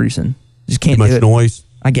whatever reason. Just can't Too do much it. noise.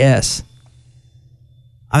 I guess.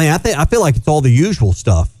 I mean, I feel like it's all the usual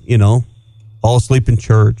stuff, Fall asleep in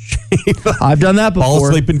church. I've done that before. Fall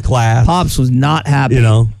asleep in class. Pops was not happy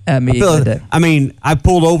at me today. I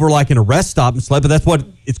pulled over like in a rest stop and slept, but that's what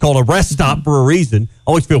it's called, a rest stop for a reason. I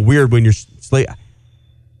always feel weird when you're asleep.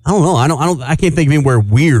 I don't know. I can't think of anywhere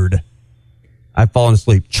weird I've fallen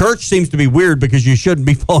asleep. Church seems to be weird because you shouldn't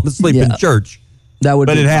be falling asleep in church. But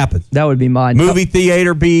it happens. That would be mine. Movie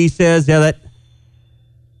theater, B says,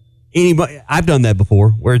 I've done that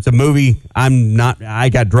before, where it's a movie I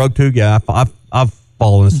got drugged to. Yeah, I've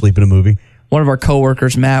fallen asleep in a movie. One of our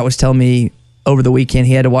coworkers, Matt, was telling me over the weekend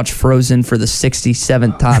he had to watch Frozen for the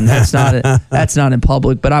 67th time. That's not in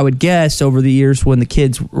public, but I would guess over the years when your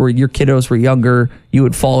kiddos were younger, you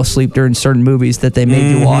would fall asleep during certain movies that they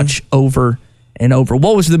made you watch over and over.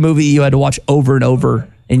 What was the movie you had to watch over and over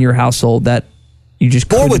in your household that you just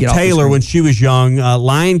couldn't with get off the Taylor screen? when she was young?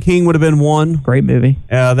 Lion King would have been one. Great movie.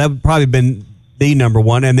 That would probably have been the number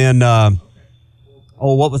one. And then,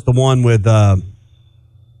 what was the one with,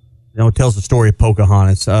 it tells the story of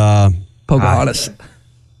Pocahontas. Pocahontas.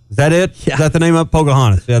 Is that it? Yeah. Is that the name of it?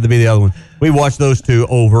 Pocahontas. Yeah, that'd be the other one. We watched those two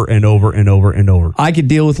over and over and over and over. I could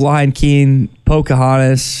deal with Lion King,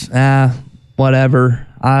 Pocahontas, whatever.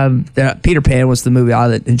 Peter Pan was the movie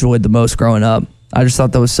I enjoyed the most growing up. I just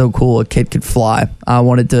thought that was so cool. A kid could fly. I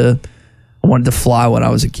wanted to fly when I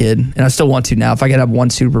was a kid, and I still want to now. If I could have one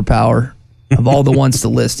superpower of all the ones to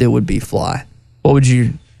list, it would be fly. What would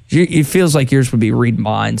you? It feels like yours would be read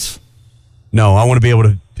minds. No, I want to be able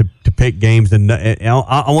to pick games, and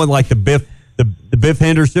I want like the Biff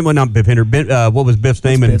Henderson. Well, not Biff Henderson. What was Biff's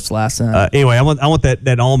name? Biff's last name. Anyway, I want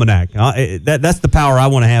that almanac. That's the power I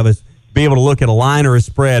want to have, is be able to look at a line or a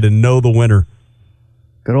spread and know the winner.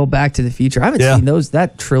 Good old Back to the Future. I haven't seen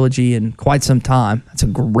that trilogy in quite some time. That's a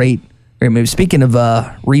great movie. Speaking of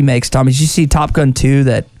remakes, Tom, did you see Top Gun 2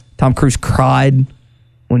 that Tom Cruise cried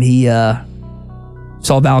when he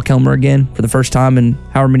saw Val Kilmer again for the first time in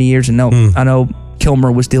however many years? And I know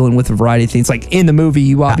Kilmer was dealing with a variety of things. Like in the movie,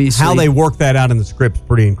 you obviously... How they work that out in the script is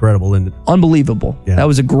pretty incredible, isn't it? Unbelievable. Yeah. That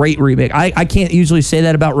was a great remake. I can't usually say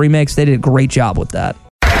that about remakes. They did a great job with that.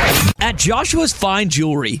 At Joshua's Fine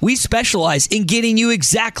Jewelry, we specialize in getting you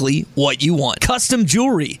exactly what you want. Custom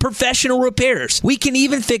jewelry, professional repairs. We can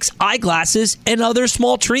even fix eyeglasses and other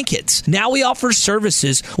small trinkets. Now we offer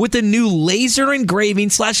services with a new laser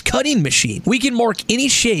engraving/cutting machine. We can mark any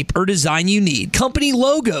shape or design you need. Company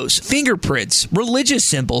logos, fingerprints, religious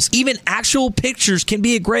symbols, even actual pictures can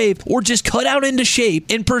be engraved or just cut out into shape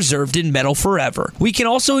and preserved in metal forever. We can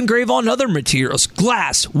also engrave on other materials,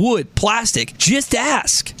 glass, wood, plastic. Just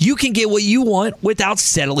ask. You can get what you want without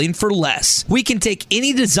settling for less. We can take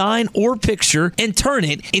any design or picture and turn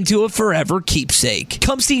it into a forever keepsake.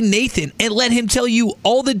 Come see Nathan and let him tell you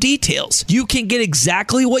all the details. You can get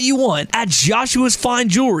exactly what you want at Joshua's Fine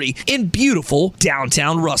Jewelry in beautiful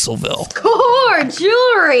downtown Russellville. Core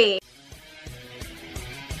Jewelry.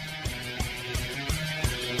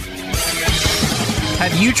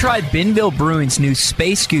 Have you tried Benville Brewing's new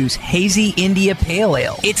Space Goose Hazy India Pale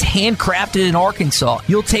Ale? It's handcrafted in Arkansas.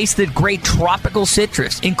 You'll taste the great tropical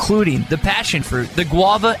citrus, including the passion fruit, the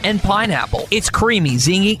guava, and pineapple. It's creamy,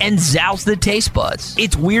 zingy, and zounds the taste buds.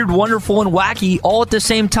 It's weird, wonderful, and wacky all at the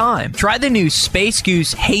same time. Try the new Space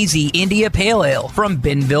Goose Hazy India Pale Ale from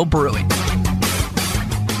Benville Brewing.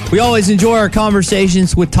 We always enjoy our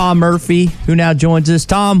conversations with Tom Murphy, who now joins us.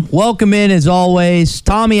 Tom, welcome in as always.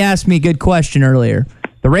 Tommy asked me a good question earlier.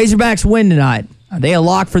 The Razorbacks win tonight. Are they a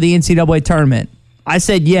lock for the NCAA tournament? I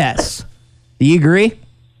said yes. Do you agree?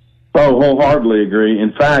 Oh, wholeheartedly agree.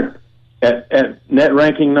 In fact, at net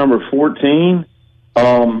ranking number 14.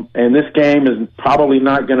 And this game is probably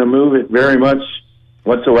not going to move it very much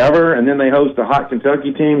whatsoever. And then they host a hot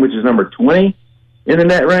Kentucky team, which is number 20 in the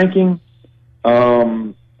net ranking.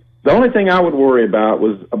 The only thing I would worry about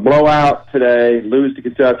was a blowout today, lose to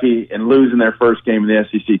Kentucky, and losing their first game in the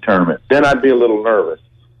SEC tournament. Then I'd be a little nervous.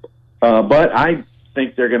 But I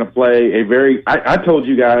think they're going to play I told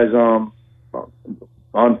you guys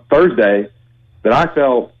on Thursday that I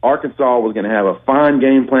felt Arkansas was going to have a fine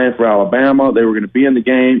game plan for Alabama. They were going to be in the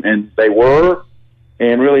game, and they were,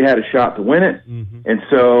 and really had a shot to win it. Mm-hmm. And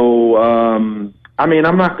so, I'm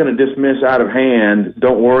not going to dismiss out of hand,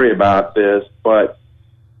 don't worry about this, but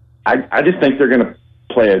I just think they're going to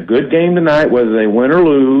play a good game tonight, whether they win or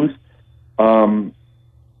lose.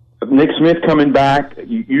 Nick Smith coming back,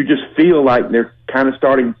 you just feel like they're kind of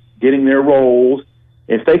getting their roles.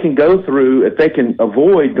 If they can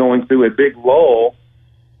avoid going through a big lull,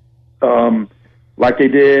 like they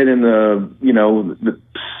did in the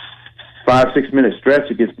 5-6 minute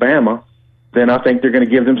stretch against Bama, then I think they're going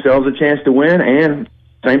to give themselves a chance to win, and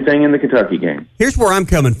same thing in the Kentucky game. Here's where I'm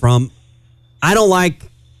coming from. I don't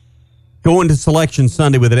like going to Selection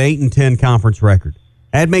Sunday with an 8-10 conference record.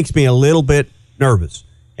 That makes me a little bit nervous.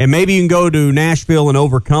 And maybe you can go to Nashville and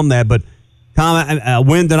overcome that, but Tom, a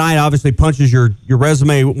win tonight obviously punches your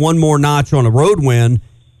resume one more notch on a road win,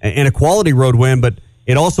 and a quality road win, but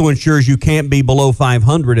it also ensures you can't be below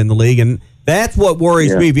 500 in the league, and that's what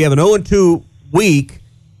worries me. If you have an 0-2 week,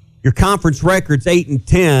 your conference record's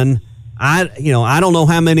 8-10. I don't know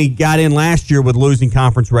how many got in last year with losing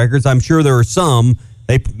conference records. I'm sure there are some.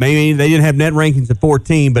 They didn't have net rankings at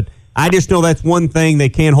 14, but I just know that's one thing they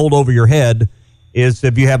can't hold over your head is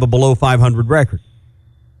if you have a below 500 record.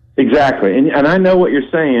 Exactly, and I know what you're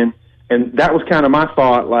saying, and that was kind of my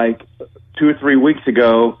thought like 2 or 3 weeks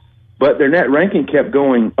ago, but their net ranking kept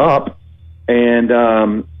going up, and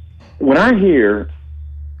when I hear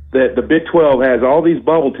that the Big 12 has all these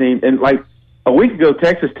bubble teams, and like a week ago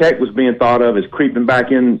Texas Tech was being thought of as creeping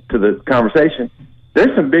back into the conversation,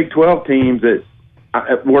 there's some Big 12 teams that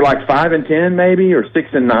were like 5-10 maybe, or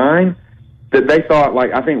 6-9, that they thought,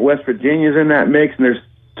 like I think West Virginia's in that mix, and there's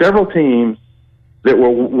several teams that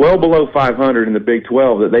were well below 500 in the Big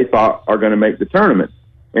 12 that they thought are going to make the tournament.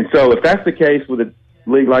 And so if that's the case with a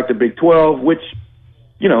league like the Big 12, which,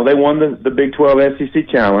 they won the Big 12 SEC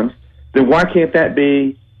Challenge, then why can't that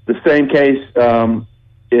be the same case in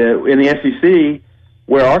the SEC,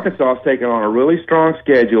 where Arkansas is taking on a really strong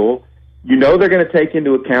schedule? They're going to take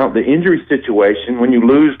into account the injury situation when you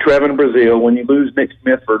lose Trevin Brazile, when you lose Nick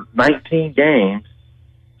Smith for 19 games.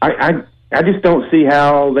 I just don't see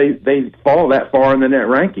how they fall that far in the net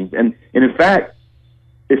rankings. And in fact,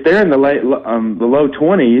 if they're in the low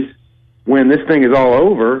 20s when this thing is all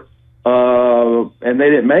over, and they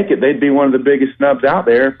didn't make it, they'd be one of the biggest snubs out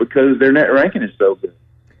there because their net ranking is so good.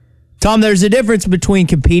 Tom, there's a difference between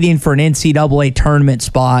competing for an NCAA tournament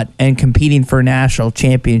spot and competing for a national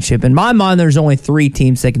championship. In my mind, there's only 3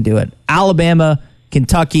 teams that can do it: Alabama,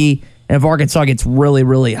 Kentucky, and if Arkansas gets really,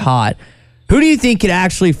 really hot. Who do you think could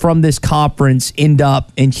actually, from this conference, end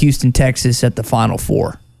up in Houston, Texas at the Final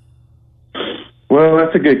Four? Well,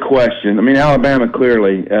 that's a good question. Alabama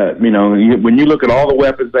clearly, when you look at all the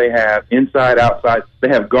weapons they have, inside, outside, they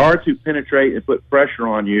have guards who penetrate and put pressure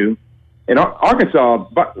on you. And Arkansas,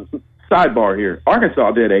 sidebar here,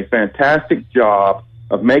 Arkansas did a fantastic job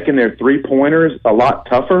of making their three-pointers a lot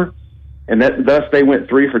tougher, and thus they went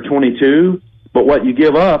 3 for 22. But what you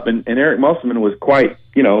give up, and Eric Musselman was quite,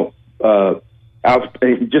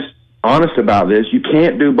 just honest about this, you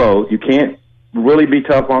can't do both. You can't really be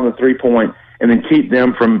tough on the three-point and then keep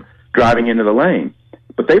them from driving into the lane.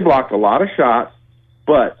 But they blocked a lot of shots,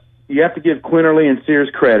 but you have to give Quinterly and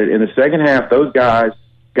Sears credit. In the second half, those guys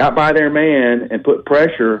got by their man and put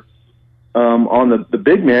pressure on the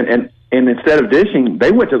big men, and instead of dishing,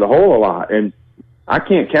 they went to the hole a lot. And I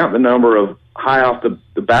can't count the number of high off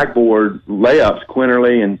the backboard layups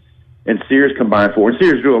Quinterly and Sears combined for. And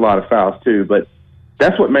Sears drew a lot of fouls too, but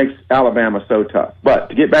that's what makes Alabama so tough. But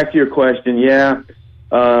to get back to your question,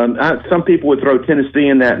 some people would throw Tennessee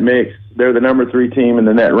in that mix. They're the number 3 team in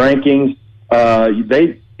the net rankings.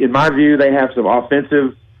 In my view, they have some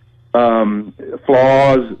offensive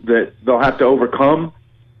flaws that they'll have to overcome,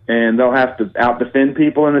 and they'll have to out-defend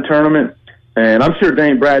people in the tournament. And I'm sure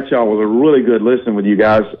Dane Bradshaw was a really good listen with you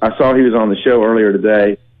guys. I saw he was on the show earlier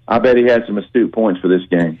today. I bet he had some astute points for this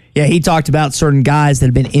game. Yeah, he talked about certain guys that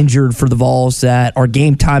have been injured for the Vols that are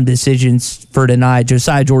game-time decisions for tonight.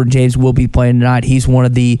 Josiah Jordan-James will be playing tonight. He's one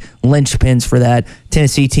of the linchpins for that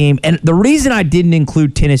Tennessee team. And the reason I didn't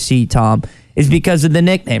include Tennessee, Tom, is because of the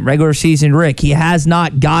nickname, regular season Rick. He has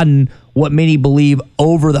not gotten what many believe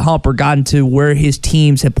over the hump or gotten to where his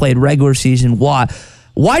teams have played regular season. Why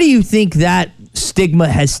do you think that stigma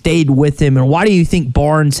has stayed with him, and why do you think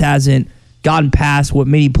Barnes hasn't gotten past what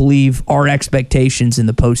many believe are expectations in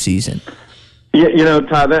the postseason? Yeah,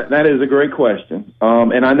 Ty, that is a great question.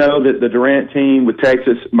 And I know that the Durant team with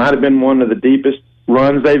Texas might have been one of the deepest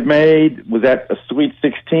runs they've made. Was that a Sweet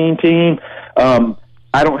 16 team?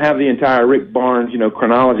 I don't have the entire Rick Barnes,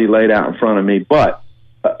 chronology laid out in front of me. But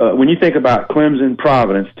when you think about Clemson,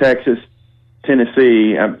 Providence, Texas,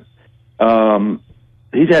 Tennessee,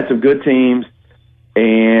 he's had some good teams.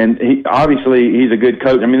 And obviously he's a good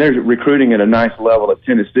coach. I mean, they're recruiting at a nice level at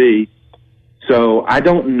Tennessee. So I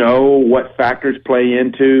don't know what factors play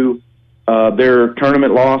into their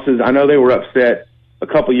tournament losses. I know they were upset a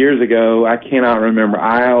couple years ago. I cannot remember.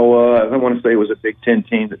 Iowa, I want to say it was a Big Ten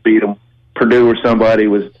team that beat them. Purdue or somebody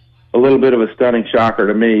was a little bit of a stunning shocker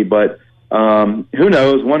to me. But who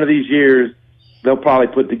knows? One of these years they'll probably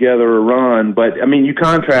put together a run. But, I mean, you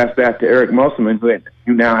contrast that to Eric Musselman,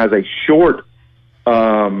 who now has a short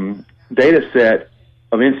data set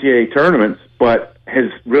of NCAA tournaments, but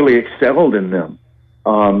has really excelled in them.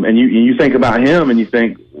 And you think about him and you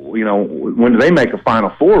think, when do they make a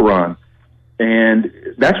Final Four run? And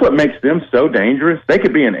that's what makes them so dangerous. They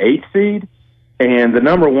could be an 8 seed, and the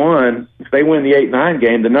number one, if they win the 8-9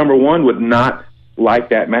 game, the number one would not like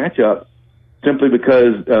that matchup simply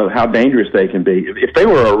because of how dangerous they can be. If they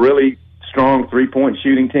were a really strong three-point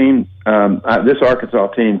shooting team, this Arkansas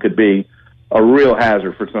team could be a real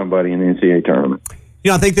hazard for somebody in the NCAA tournament.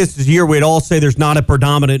 I think this is a year we'd all say there's not a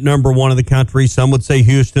predominant number one in the country. Some would say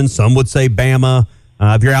Houston. Some would say Bama.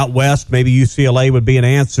 If you're out west, maybe UCLA would be an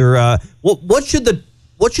answer. What should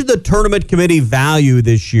the tournament committee value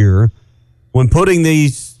this year when putting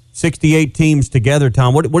these 68 teams together,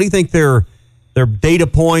 Tom? What do you think their data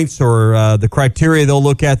points or the criteria they'll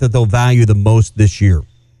look at that they'll value the most this year?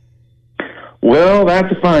 Well,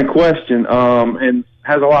 that's a fine question, and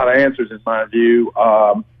has a lot of answers in my view.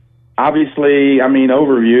 Obviously,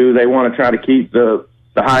 overview, they want to try to keep the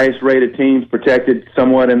highest rated teams protected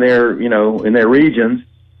somewhat in their regions.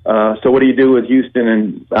 So what do you do with Houston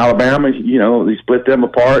and Alabama? You split them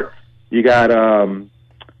apart. You got,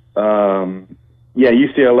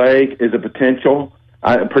 UCLA is a potential.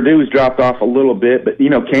 Purdue's dropped off a little bit, but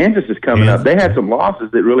Kansas is coming up. They had some losses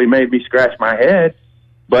that really made me scratch my head,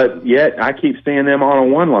 but yet I keep seeing them on a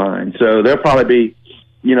one line. So they'll probably be,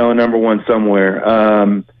 a number one somewhere.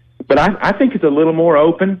 But I think it's a little more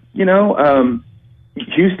open.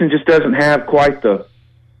 Houston just doesn't have quite the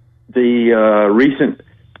recent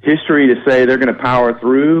history to say they're going to power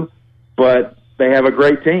through, but they have a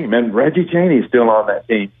great team, and Reggie Chaney is still on that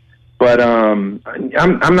team. But I'm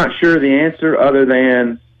not sure the answer, other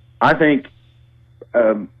than I think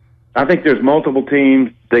there's multiple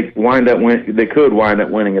teams that could wind up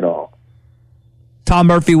winning it all. Tom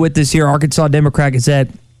Murphy with us here, Arkansas Democrat Gazette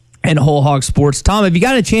and Whole Hog Sports. Tom, have you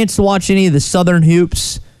got a chance to watch any of the Southern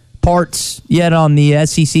Hoops parts yet on the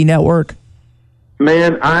SEC network?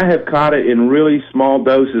 Man, I have caught it in really small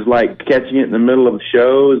doses, like catching it in the middle of the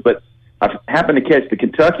shows, but I've happened to catch the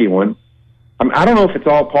Kentucky one. I don't know if it's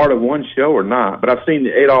all part of one show or not, but I've seen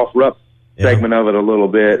the Adolph Rupp segment of it a little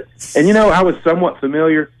bit. And, I was somewhat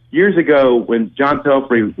familiar years ago when John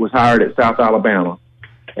Pelfrey was hired at South Alabama,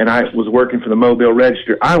 and I was working for the Mobile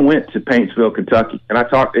Register. I went to Paintsville, Kentucky, and I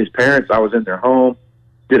talked to his parents. I was in their home,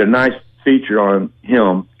 did a nice feature on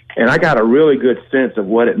him, and I got a really good sense of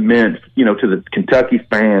what it meant, to the Kentucky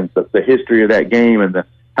fans, the history of that game, and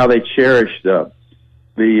how they cherished the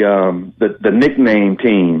nickname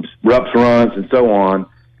teams, Rupp's runs, and so on.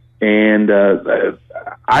 And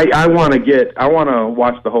I want to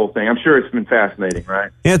watch the whole thing. I'm sure it's been fascinating,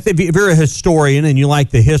 right? Yeah, if you're a historian and you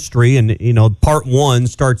like the history, and part one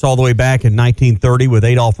starts all the way back in 1930 with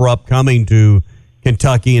Adolph Rupp coming to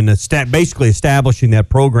Kentucky and basically establishing that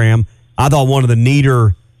program. I thought one of the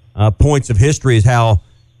neater points of history is how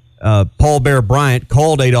Paul Bear Bryant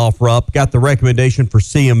called Adolph Rupp, got the recommendation for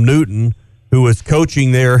C.M. Newton, who was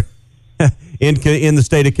coaching there in the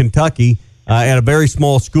state of Kentucky. At a very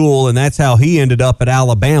small school, and that's how he ended up at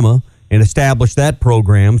Alabama and established that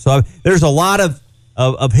program. So there's a lot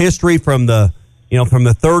of history from the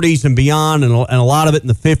 30s and beyond, and a lot of it in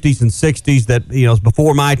the 50s and 60s that is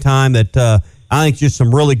before my time. That I think just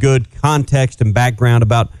some really good context and background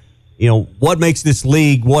about what makes this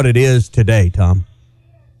league what it is today. Tom.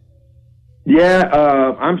 Yeah,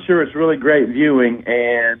 I'm sure it's really great viewing,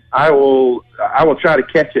 and I will try to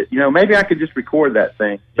catch it. Maybe I could just record that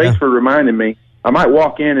thing. Thanks for reminding me. I might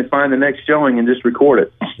walk in and find the next showing and just record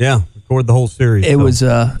it. Yeah, record the whole series. It was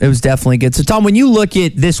definitely good. So, Tom, when you look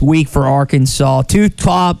at this week for Arkansas, two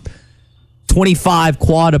top 25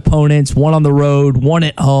 quad opponents, one on the road, one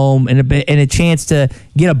at home, and a chance to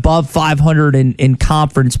get above 500 in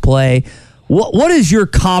conference play. What is your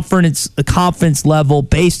confidence level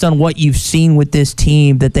based on what you've seen with this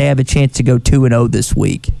team that they have a chance to go 2-0 this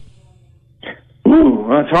week?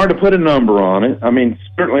 Well, it's hard to put a number on it. I mean,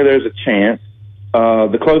 certainly there's a chance.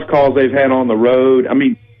 The close calls they've had on the road. I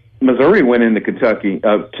mean, Missouri went into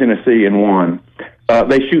Tennessee and won.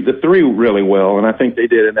 They shoot the three really well, and I think they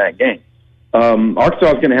did in that game. Arkansas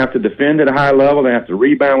is going to have to defend at a high level. They have to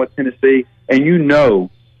rebound with Tennessee. And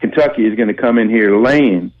Kentucky is going to come in here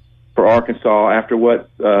laying for Arkansas after what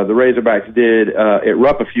the Razorbacks did at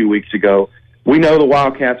Rupp a few weeks ago. We know the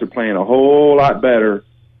Wildcats are playing a whole lot better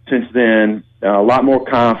since then, a lot more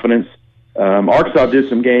confidence. Arkansas did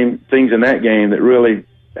some things in that game that really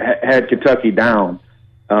had Kentucky down.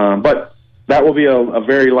 But that will be a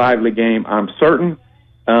very lively game, I'm certain.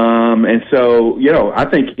 And so, I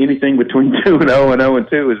think anything between 2-0 and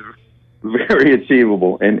 0-2 is very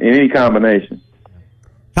achievable in any combination.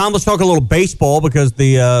 Tom, let's talk a little baseball because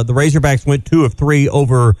the Razorbacks went 2 of 3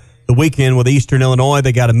 over the weekend with Eastern Illinois.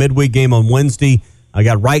 They got a midweek game on Wednesday. I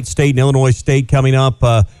got Wright State and Illinois State coming up.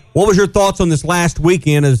 What was your thoughts on this last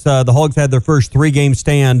weekend as the Hogs had their first 3-game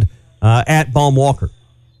stand at Baum Walker?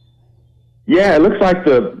 Yeah, it looks like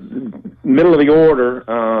the middle of the order,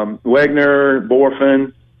 Wegner,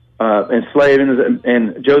 Borfin, and Slavin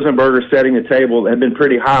and Josenberger setting the table had been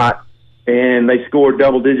pretty hot, and they scored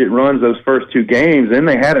double-digit runs those first 2 games. Then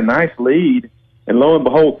they had a nice lead, and lo and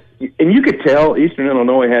behold, and you could tell Eastern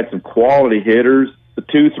Illinois had some quality hitters, the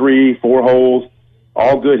 2, 3, 4 holes,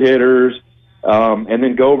 all good hitters, and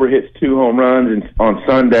then Gober hits 2 home runs on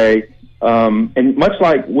Sunday. And much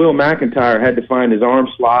like Will McIntyre had to find his arm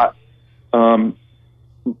slot on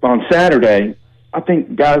Saturday, I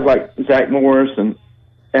think guys like Zach Morris and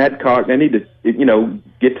Adcock, they need to,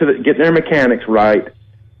 get their mechanics right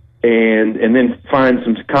and then find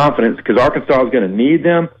some confidence because Arkansas is going to need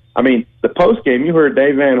them. I mean, the post game, you heard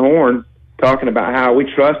Dave Van Horn talking about how we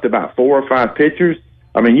trust about 4 or 5 pitchers.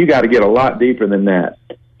 I mean, you got to get a lot deeper than that.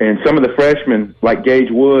 And some of the freshmen, like Gage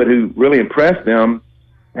Wood, who really impressed them,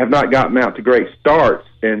 have not gotten out to great starts.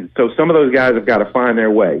 And so some of those guys have got to find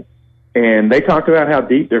their way. And they talked about how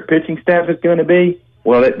deep their pitching staff is going to be.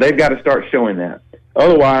 Well, they've got to start showing that.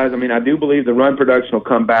 Otherwise, I mean, I do believe the run production will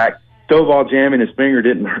come back. Stovall jamming his finger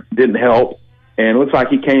didn't help. And it looks like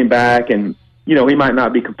he came back, and, he might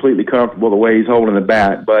not be completely comfortable the way he's holding the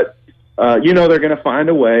bat. But, they're going to find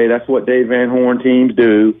a way. That's what Dave Van Horn teams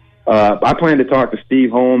do. I plan to talk to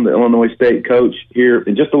Steve Holm, the Illinois State coach, here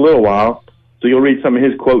in just a little while. So you'll read some of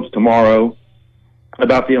his quotes tomorrow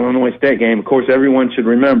about the Illinois State game. Of course, everyone should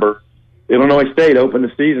remember Illinois State opened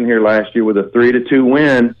the season here last year with a 3-2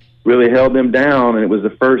 win, really held them down, and it was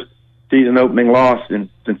the first season opening loss since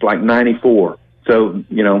like 94. So,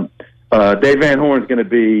 Dave Van Horn is going to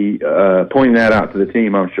be pointing that out to the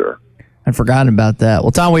team, I'm sure. I'd forgotten about that.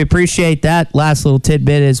 Well, Tom, we appreciate that last little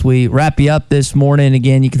tidbit as we wrap you up this morning.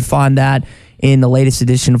 Again, you can find that in the latest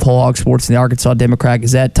edition of Whole Hog Sports in the Arkansas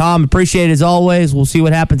Democrat-Gazette. Tom, appreciate it as always. We'll see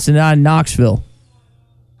what happens tonight in Knoxville.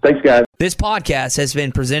 Thanks, guys. This podcast has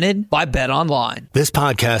been presented by BetOnline. This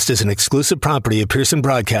podcast is an exclusive property of Pearson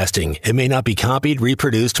Broadcasting. It may not be copied,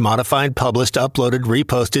 reproduced, modified, published, uploaded,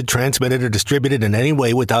 reposted, transmitted, or distributed in any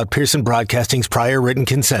way without Pearson Broadcasting's prior written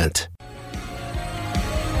consent.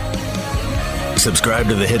 Subscribe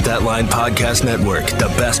to the Hit That Line Podcast Network,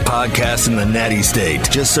 the best podcast in the Natty State.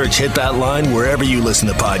 Just search Hit That Line wherever you listen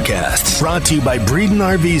to podcasts. Brought to you by Breeden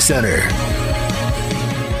RV Center.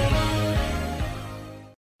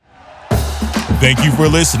 Thank you for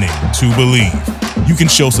listening to Believe. You can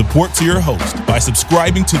show support to your host by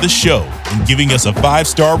subscribing to the show and giving us a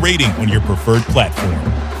 5-star rating on your preferred platform.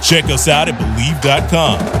 Check us out at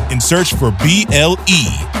Believe.com and search for BLEAV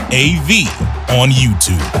on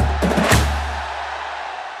YouTube.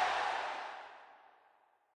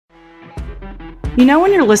 You know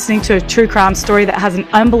when you're listening to a true crime story that has an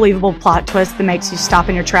unbelievable plot twist that makes you stop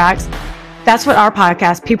in your tracks? That's what our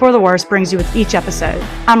podcast, People Are the Worst, brings you with each episode.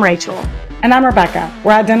 I'm Rachel. And I'm Rebecca.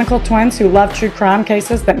 We're identical twins who love true crime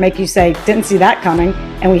cases that make you say, didn't see that coming,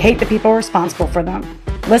 and we hate the people responsible for them.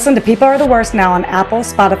 Listen to People Are the Worst now on Apple,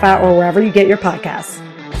 Spotify, or wherever you get your podcasts.